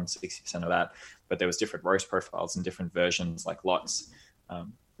the other one, 60% of that. But there was different roast profiles and different versions, like lots,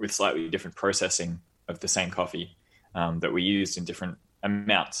 with slightly different processing of the same coffee that we used in different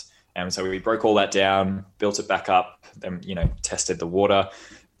amounts. And so we broke all that down, built it back up, then, tested the water,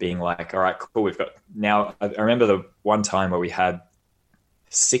 being like, all right, cool. We've got now, I remember the one time where we had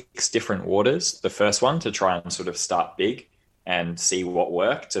 6 different waters, the first one to try and sort of start big and see what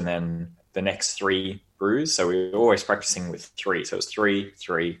worked. And then the next 3 brews. So we were always practicing with 3. So it was 3,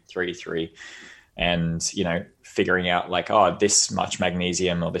 3, 3, 3. And, figuring out like, oh, this much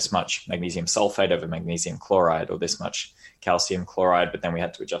magnesium or this much magnesium sulfate over magnesium chloride or this much calcium chloride. But then we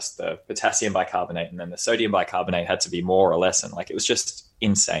had to adjust the potassium bicarbonate and then the sodium bicarbonate had to be more or less. And like, it was just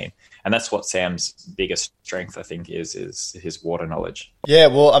insane. And that's what Sam's biggest strength, I think, is his water knowledge. Yeah,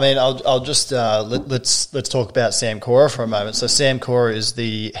 well, I mean, I'll just let's talk about Sam Cora for a moment. So Sam Cora is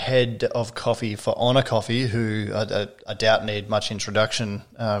the head of coffee for Honor Coffee, who I doubt need much introduction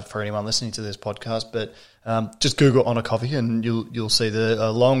for anyone listening to this podcast. But just Google Honor Coffee, and you'll see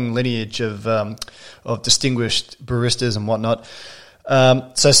the long lineage of distinguished baristas and whatnot.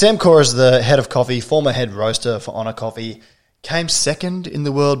 So Sam Cora is the head of coffee, former head roaster for Honor Coffee. Came second in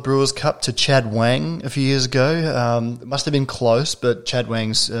the World Brewers Cup to Chad Wang a few years ago. It must have been close, but Chad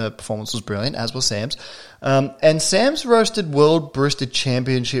Wang's performance was brilliant, as was Sam's. And Sam's roasted World Barista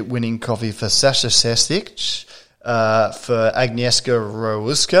Championship winning coffee for Sasha Sestic, for Agnieszka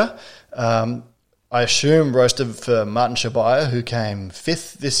Rowuska. I assume roasted for Martin Shabaya, who came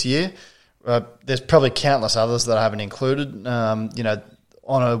 5th this year. There's probably countless others that I haven't included.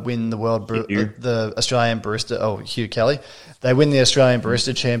 Honor win the the Australian Barista, Hugh Kelly. They win the Australian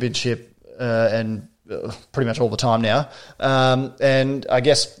Barista Championship and pretty much all the time now. And I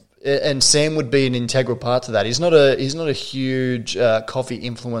guess and Sam would be an integral part to that. He's not a huge coffee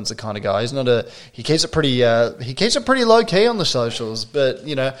influencer kind of guy. He keeps it pretty low key on the socials, but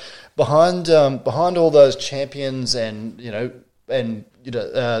behind all those champions and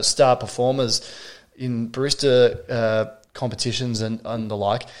star performers in barista competitions and the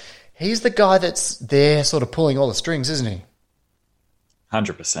like, he's the guy that's there sort of pulling all the strings, isn't he?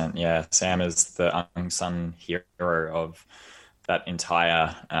 100%, yeah. Sam is the unsung hero of that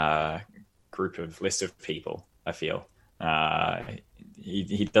entire group of list of people, I feel.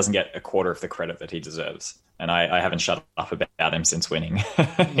 He doesn't get a quarter of the credit that he deserves. And I haven't shut up about him since winning.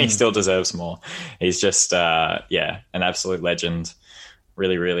 He still deserves more. He's just, an absolute legend.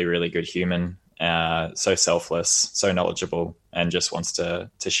 Really, really, really good human. So selfless, so knowledgeable, and just wants to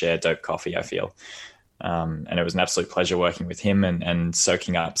share dope coffee, I feel. And it was an absolute pleasure working with him and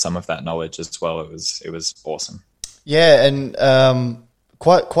soaking up some of that knowledge as well. It was awesome. Yeah, and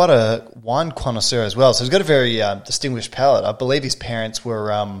quite a wine connoisseur as well. So he's got a very distinguished palate. I believe his parents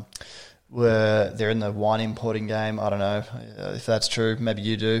they're in the wine importing game. I don't know if that's true. Maybe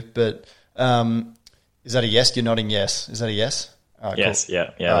you do. But is that a yes? You're nodding yes. Is that a yes? Oh, yes, cool.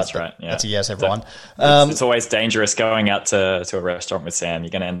 Yeah, that's right. Yeah. That's a yes, everyone. It's always dangerous going out to a restaurant with Sam.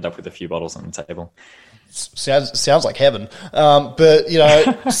 You're going to end up with a few bottles on the table. Sounds like heaven. But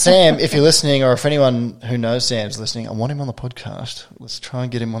Sam, if you're listening, or if anyone who knows Sam's listening, I want him on the podcast. Let's try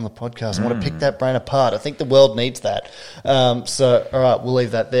and get him on the podcast. I want to pick that brain apart. I think the world needs that. So, all right, we'll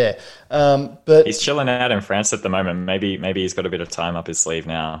leave that there. But he's chilling out in France at the moment. Maybe he's got a bit of time up his sleeve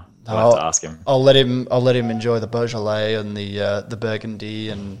now. I'll have to ask him. I'll let him enjoy the Beaujolais and the Burgundy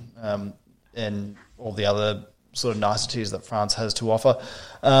and all the other sort of niceties that France has to offer.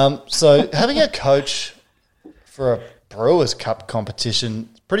 So having a coach for Brewers Cup competition.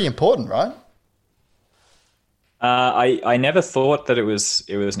 It's pretty important, right? I never thought that it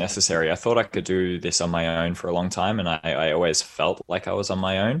was necessary. I thought I could do this on my own for a long time, and I always felt like I was on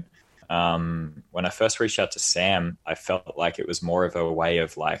my own. When I first reached out to Sam, I felt like it was more of a way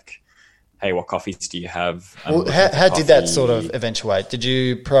of like, hey, what coffees do you have? Well, how did that sort of eventuate? Did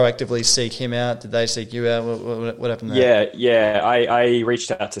you proactively seek him out? Did they seek you out? What happened there? Yeah. I reached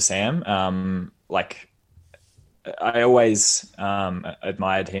out to Sam. I always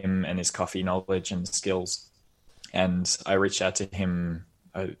admired him and his coffee knowledge and skills. And I reached out to him,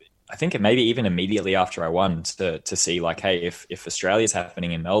 I think maybe even immediately after I won to see like, hey, if Australia's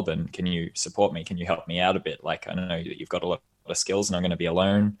happening in Melbourne, can you support me? Can you help me out a bit? Like, I don't know that you've got a lot of skills and I'm going to be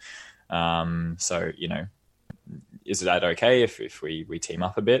alone. So, you know, is that okay if we team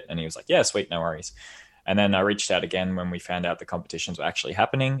up a bit? And he was like, yeah, sweet, no worries. And then I reached out again when we found out the competitions were actually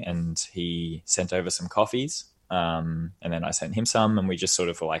happening, and he sent over some coffees. And then I sent him some, and we just sort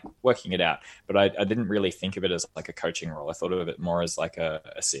of were like working it out. But I didn't really think of it as like a coaching role. I thought of it more as like a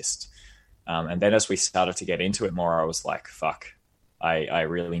assist. And then as we started to get into it more, I was like, fuck, I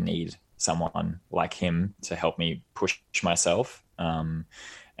really need someone like him to help me push myself.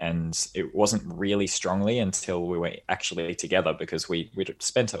 And it wasn't really strongly until we were actually together, because we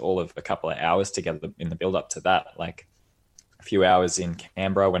spent all of a couple of hours together in the build up to that. Like, a few hours in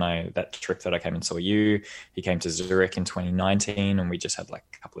Canberra that trip that I came and saw you. He came to Zurich in 2019, and we just had like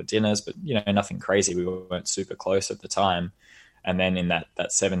a couple of dinners, but you know, nothing crazy. We weren't super close at the time. And then in that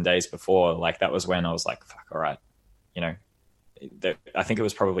 7 days before, like that was when I was like, fuck, all right. You know, I think it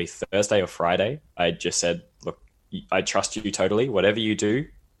was probably Thursday or Friday. I just said, look, I trust you totally. Whatever you do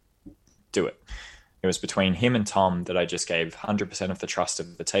it. It was between him and Tom that I just gave 100% of the trust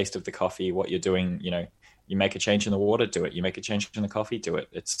of the taste of the coffee, what you're doing. You know, you make a change in the water, do it. You make a change in the coffee, do it.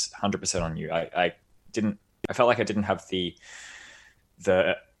 It's 100% on you. I felt like I didn't have the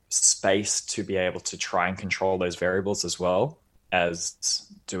space to be able to try and control those variables as well as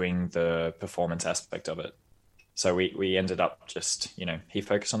doing the performance aspect of it. So we ended up just, you know, he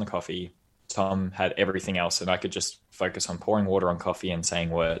focused on the coffee. Tom had everything else, and I could just focus on pouring water on coffee and saying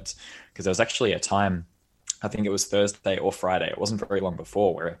words. Because there was actually a time, I think it was Thursday or Friday, it wasn't very long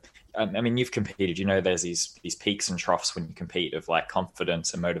before, where, I mean, you've competed, you know, there's these peaks and troughs when you compete of like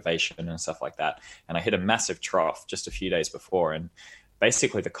confidence and motivation and stuff like that. And I hit a massive trough just a few days before, and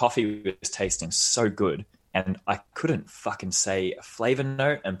basically the coffee was tasting so good, and I couldn't fucking say a flavor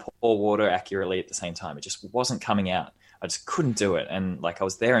note and pour water accurately at the same time. It just wasn't coming out. I just couldn't do it. And like I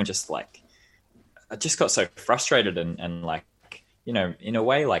was there and just like, I just got so frustrated and like, you know, in a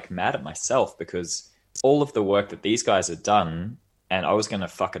way like mad at myself, because all of the work that these guys had done, and I was going to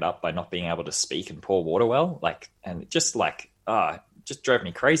fuck it up by not being able to speak and pour water well. Like, and just like, just drove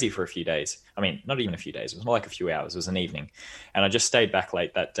me crazy for a few days. I mean, not even a few days. It was more like a few hours. It was an evening. And I just stayed back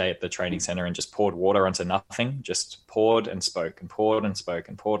late that day at the training center and just poured water onto nothing, just poured and spoke and poured and spoke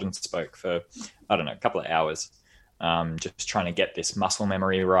and poured and spoke for, I don't know, a couple of hours. Just trying to get this muscle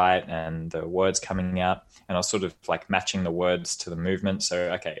memory right and the words coming out. And I was sort of like matching the words to the movement.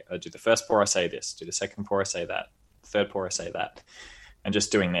 So, okay, I do the first pour, I say this. Do the second pour, I say that. Third pour, I say that. And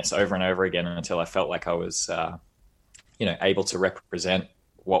just doing this over and over again until I felt like I was, you know, able to represent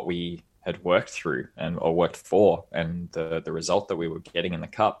what we had worked through or worked for. And the result that we were getting in the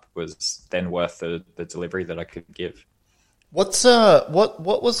cup was then worth the delivery that I could give. What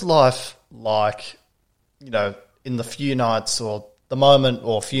was life like, you know, in the few nights or the moment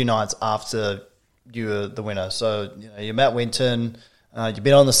or few nights after you were the winner? So, you know, you're Matt Winton, you've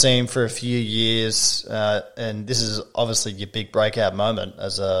been on the scene for a few years, and this is obviously your big breakout moment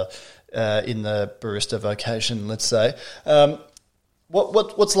as in the barista vocation, let's say.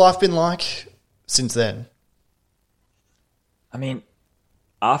 What's life been like since then? I mean,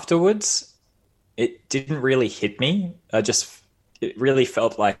 afterwards, it didn't really hit me. It really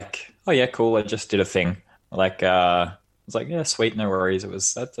felt like, oh yeah, cool, I just did a thing. Like, I was like, yeah, sweet, no worries.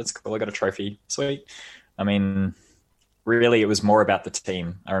 That's cool. I got a trophy. Sweet. I mean, really, it was more about the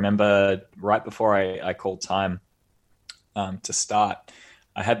team. I remember right before I called time to start,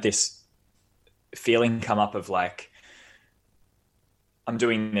 I had this feeling come up of like, I'm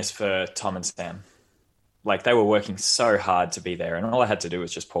doing this for Tom and Sam. Like, they were working so hard to be there, and all I had to do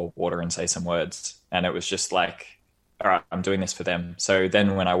was just pour water and say some words. And it was just like, all right, I'm doing this for them. So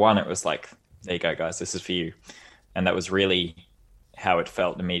then when I won, it was like, there you go, guys, this is for you. And that was really how it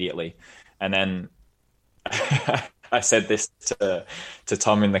felt immediately. And then I said this to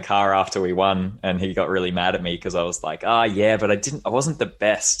Tom in the car after we won, and he got really mad at me because I was like, yeah, but I wasn't the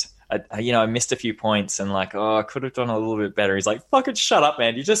best. I missed a few points and like, oh, I could have done a little bit better. He's like, fucking shut up,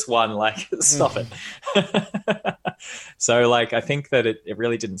 man. You just won. Like, stop it. So like, I think that it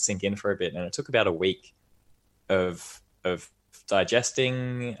really didn't sink in for a bit, and it took about a week of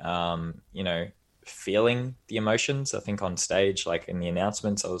digesting, feeling the emotions. I think on stage, like in the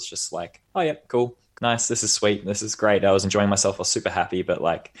announcements, I was just like, oh yeah, cool, nice, this is sweet, this is great. I was enjoying myself, I was super happy, but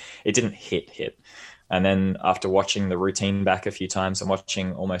like it didn't hit. And then after watching the routine back a few times and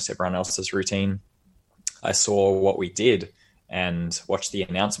watching almost everyone else's routine, I saw what we did and watched the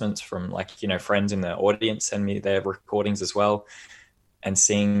announcements from friends in the audience send me their recordings as well, and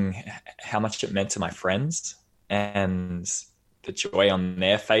seeing how much it meant to my friends and the joy on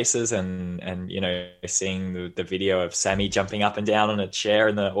their faces, and seeing the video of Sammy jumping up and down on a chair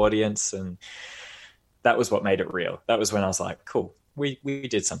in the audience, and that was what made it real. That was when I was like, cool, we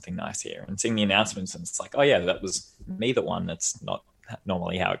did something nice here. And seeing the announcements, and it's like, oh yeah, that was me that won. That's not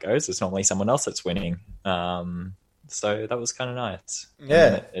normally how it goes. It's normally someone else that's winning. So that was kind of nice.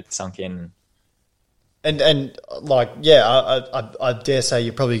 Yeah, it sunk in. And like, yeah, I dare say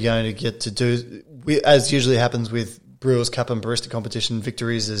you're probably going to get to do, as usually happens with Brewers Cup and barista competition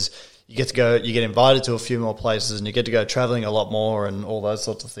victories, is you get invited to a few more places, and you get to go traveling a lot more and all those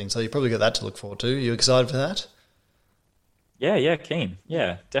sorts of things. So you probably got that to look forward to. You excited for that? Yeah, keen.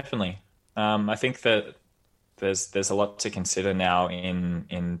 Yeah, definitely. I think that there's a lot to consider now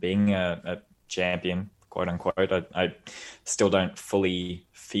in being a champion, quote unquote. I still don't fully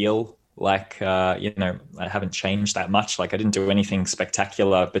feel like I haven't changed that much. Like I didn't do anything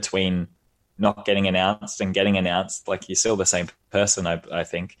spectacular between not getting announced and getting announced. Like you're still the same person, I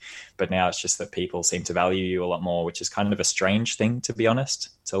think, but now it's just that people seem to value you a lot more, which is kind of a strange thing, to be honest.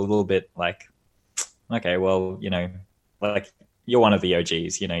 It's a little bit like, okay, well, like you're one of the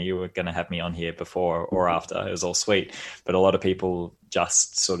OGs, you were going to have me on here before or after. It was all sweet, but a lot of people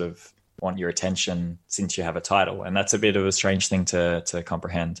just sort of want your attention since you have a title, and that's a bit of a strange thing to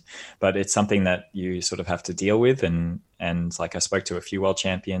comprehend, but it's something that you sort of have to deal with. And like I spoke to a few world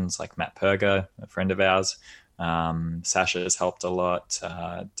champions like Matt Perger, a friend of ours, Sasha has helped a lot,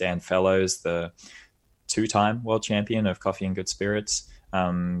 Dan Fellows, the 2-time world champion of coffee and good spirits,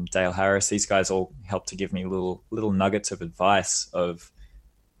 Dale Harris. These guys all helped to give me little nuggets of advice of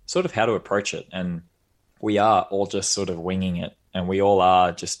sort of how to approach it, and we are all just sort of winging it, and we all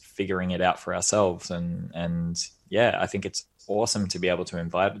are just figuring it out for ourselves. And yeah, I think it's awesome to be able to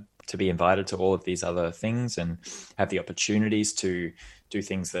be invited to all of these other things and have the opportunities to do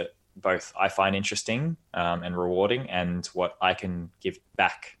things that both I find interesting and rewarding, and what I can give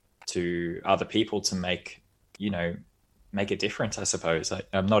back to other people to make a difference, I suppose.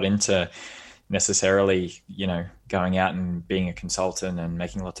 I'm not into necessarily, going out and being a consultant and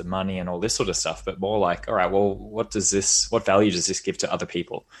making lots of money and all this sort of stuff, but more like, all right, well, what value does this give to other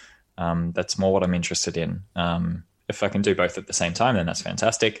people? That's more what I'm interested in. If I can do both at the same time, then that's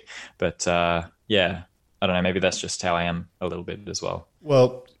fantastic. But yeah, I don't know, maybe that's just how I am a little bit as well.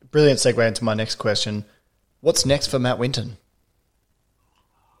 Well, brilliant segue into my next question. What's next for Matt Winton?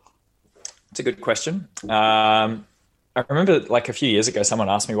 It's a good question. I remember like a few years ago, someone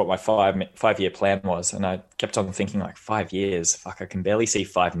asked me what my 5-year plan was, and I kept on thinking like 5 years. Fuck, I can barely see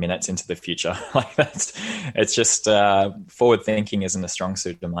 5 minutes into the future. Like it's just forward thinking isn't a strong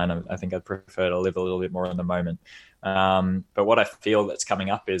suit of mine. I think I'd prefer to live a little bit more in the moment. But what I feel that's coming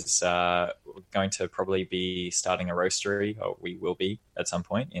up is we're going to probably be starting a roastery, or we will be at some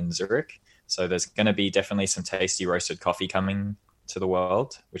point in Zurich. So there's going to be definitely some tasty roasted coffee coming to the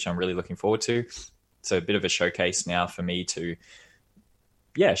world, which I'm really looking forward to. So a bit of a showcase now for me to,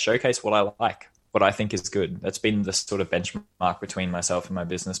 showcase what I like, what I think is good. That's been the sort of benchmark between myself and my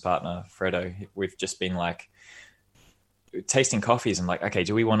business partner, Fredo. We've just been like tasting coffees and like, okay,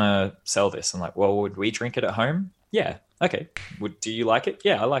 do we want to sell this? And like, well, would we drink it at home? Yeah. Okay. Do you like it?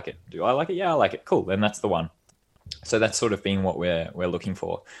 Yeah, I like it. Do I like it? Yeah, I like it. Cool. Then that's the one. So that's sort of been what we're looking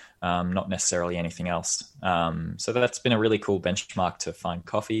for, not necessarily anything else. So that's been a really cool benchmark to find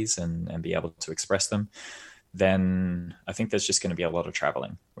coffees and be able to express them. Then I think there's just going to be a lot of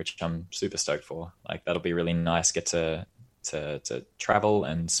traveling, which I'm super stoked for. Like that'll be really nice, get to travel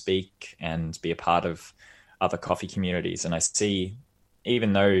and speak and be a part of other coffee communities. And I see,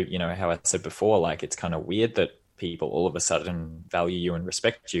 even though, how I said before, like it's kind of weird that people all of a sudden value you and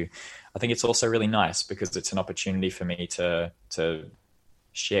respect you, I think it's also really nice because it's an opportunity for me to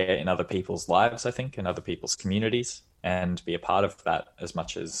share in other people's lives, I think, and other people's communities, and be a part of that as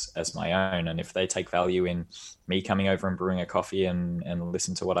much as my own. And if they take value in me coming over and brewing a coffee and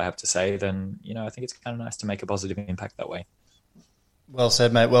listen to what I have to say, then, I think it's kind of nice to make a positive impact that way. Well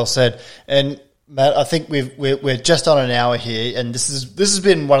said, mate. Well said. And Matt, I think we're just on an hour here, and this has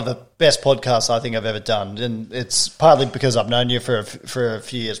been one of the best podcasts I think I've ever done, and it's partly because I've known you for a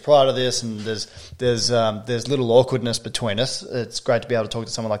few years prior to this, and there's little awkwardness between us. It's great to be able to talk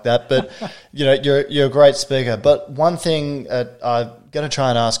to someone like that, but you're a great speaker. But one thing I'm going to try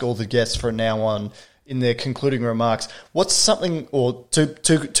and ask all the guests from now on in their concluding remarks: what's something, or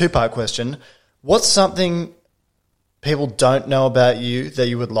two-part question? What's something people don't know about you that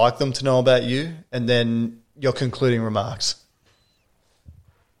you would like them to know about you, and then your concluding remarks?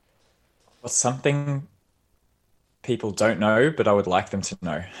 What's something people don't know, but I would like them to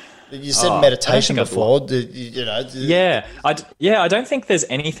know? You said meditation before. Yeah, I don't think there's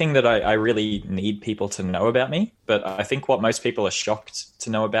anything that I really need people to know about me, but I think what most people are shocked to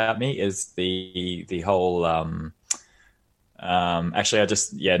know about me is the whole... actually,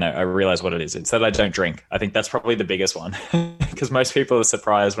 I realize what it is. It's that I don't drink. I think that's probably the biggest one, because most people are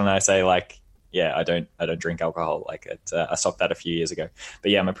surprised when I say, like, yeah, I don't drink alcohol. Like, I stopped that a few years ago.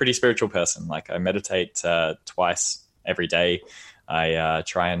 But yeah, I'm a pretty spiritual person. Like, I meditate twice every day. I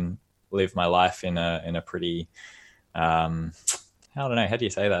try and live my life in a pretty, I don't know, how do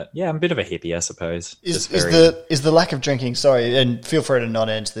you say that? Yeah, I'm a bit of a hippie, I suppose. Is the lack of drinking? Sorry, and feel free to not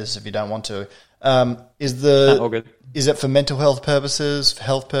answer this if you don't want to. All good. Is it for mental health purposes, for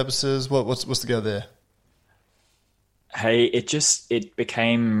health purposes? What's the go there? Hey, it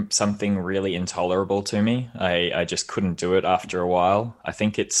became something really intolerable to me. I just couldn't do it after a while. I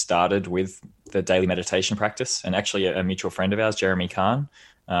think it started with the daily meditation practice, and actually a mutual friend of ours, Jeremy Kahn,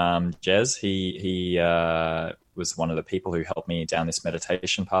 Jez, he was one of the people who helped me down this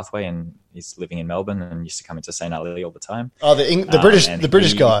meditation pathway, and he's living in Melbourne and used to come into St. Ali all the time. Oh, the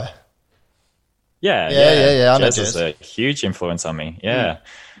British guy. Yeah. I know Jez is a huge influence on me. Yeah.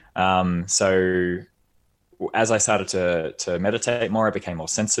 So as I started to meditate more, I became more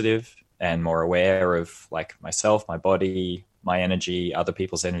sensitive and more aware of, like, myself, my body, my energy, other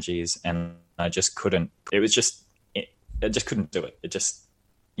people's energies, and I just couldn't. I just couldn't do it. It just,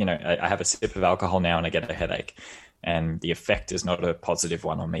 I have a sip of alcohol now and I get a headache, and the effect is not a positive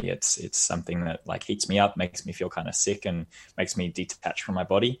one on me. It's something that, like, heats me up, makes me feel kind of sick, and makes me detach from my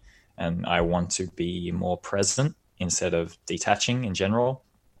body. And I want to be more present instead of detaching in general.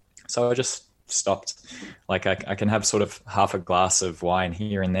 So I just stopped. Like, I can have sort of half a glass of wine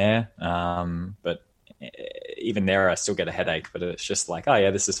here and there, but even there I still get a headache. But it's just like, oh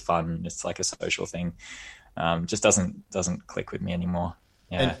yeah, this is fun. It's like a social thing. Just doesn't click with me anymore.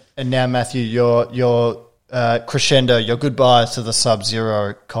 Yeah. And now, Matthew, your crescendo, your goodbyes to the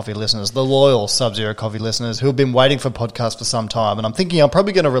Sub-Zero Coffee listeners, the loyal Sub-Zero Coffee listeners who have been waiting for podcasts for some time. And I'm thinking I'm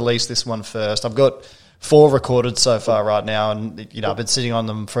probably going to release this one first. I've got 4 recorded so far right now, and I've been sitting on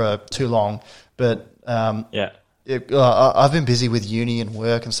them for too long. But I've been busy with uni and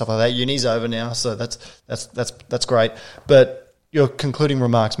work and stuff like that. Uni's over now, so that's great. But your concluding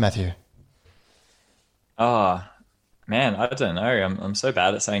remarks, Matthew. Man, I don't know. I'm so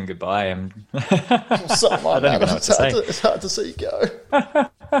bad at saying goodbye. I don't even know what to say. It's hard to see you go.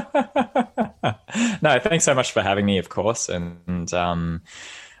 No, thanks so much for having me, of course. And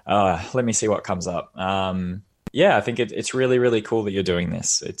let me see what comes up. I think it's really, really cool that you're doing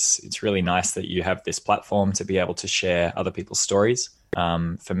this. It's really nice that you have this platform to be able to share other people's stories.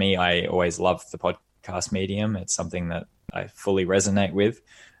 For me, I always loved the podcast medium. It's something that I fully resonate with.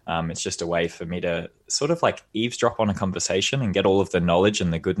 It's just a way for me to sort of like eavesdrop on a conversation and get all of the knowledge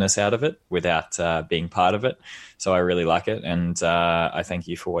and the goodness out of it without being part of it. So I really like it. And I thank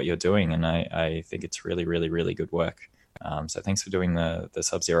you for what you're doing. And I think it's really, really, really good work. So thanks for doing the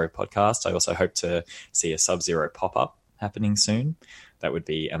Sub-Zero podcast. I also hope to see a Sub-Zero pop-up happening soon. That would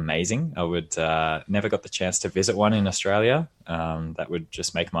be amazing. I would never got the chance to visit one in Australia. That would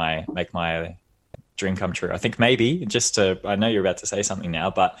just make my dream come true. I think maybe I know you're about to say something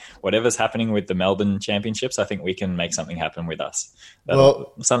now, but whatever's happening with the Melbourne Championships, I think we can make something happen with us.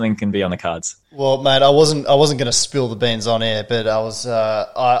 Something can be on the cards. Well, mate, I wasn't going to spill the beans on air, but I was.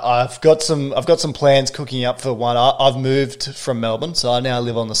 I've got some plans cooking up for one. I've moved from Melbourne, so I now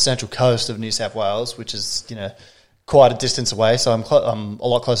live on the central coast of New South Wales, which is quite a distance away. So I'm a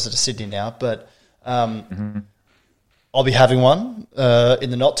lot closer to Sydney now, but. I'll be having one in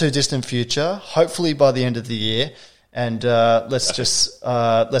the not too distant future, hopefully by the end of the year. And let's just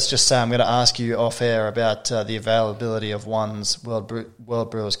say I'm going to ask you off air about the availability of one's World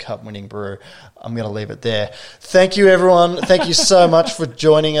Brewers Cup winning brew. I'm going to leave it there. Thank you, everyone. Thank you so much for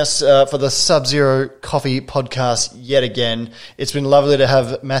joining us for the Sub-Zero Coffee podcast yet again. It's been lovely to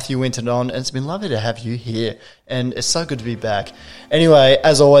have Matthew Winton on, and it's been lovely to have you here. And it's so good to be back. Anyway,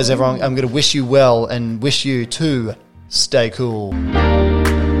 as always, everyone, I'm going to wish you well and wish you to stay cool.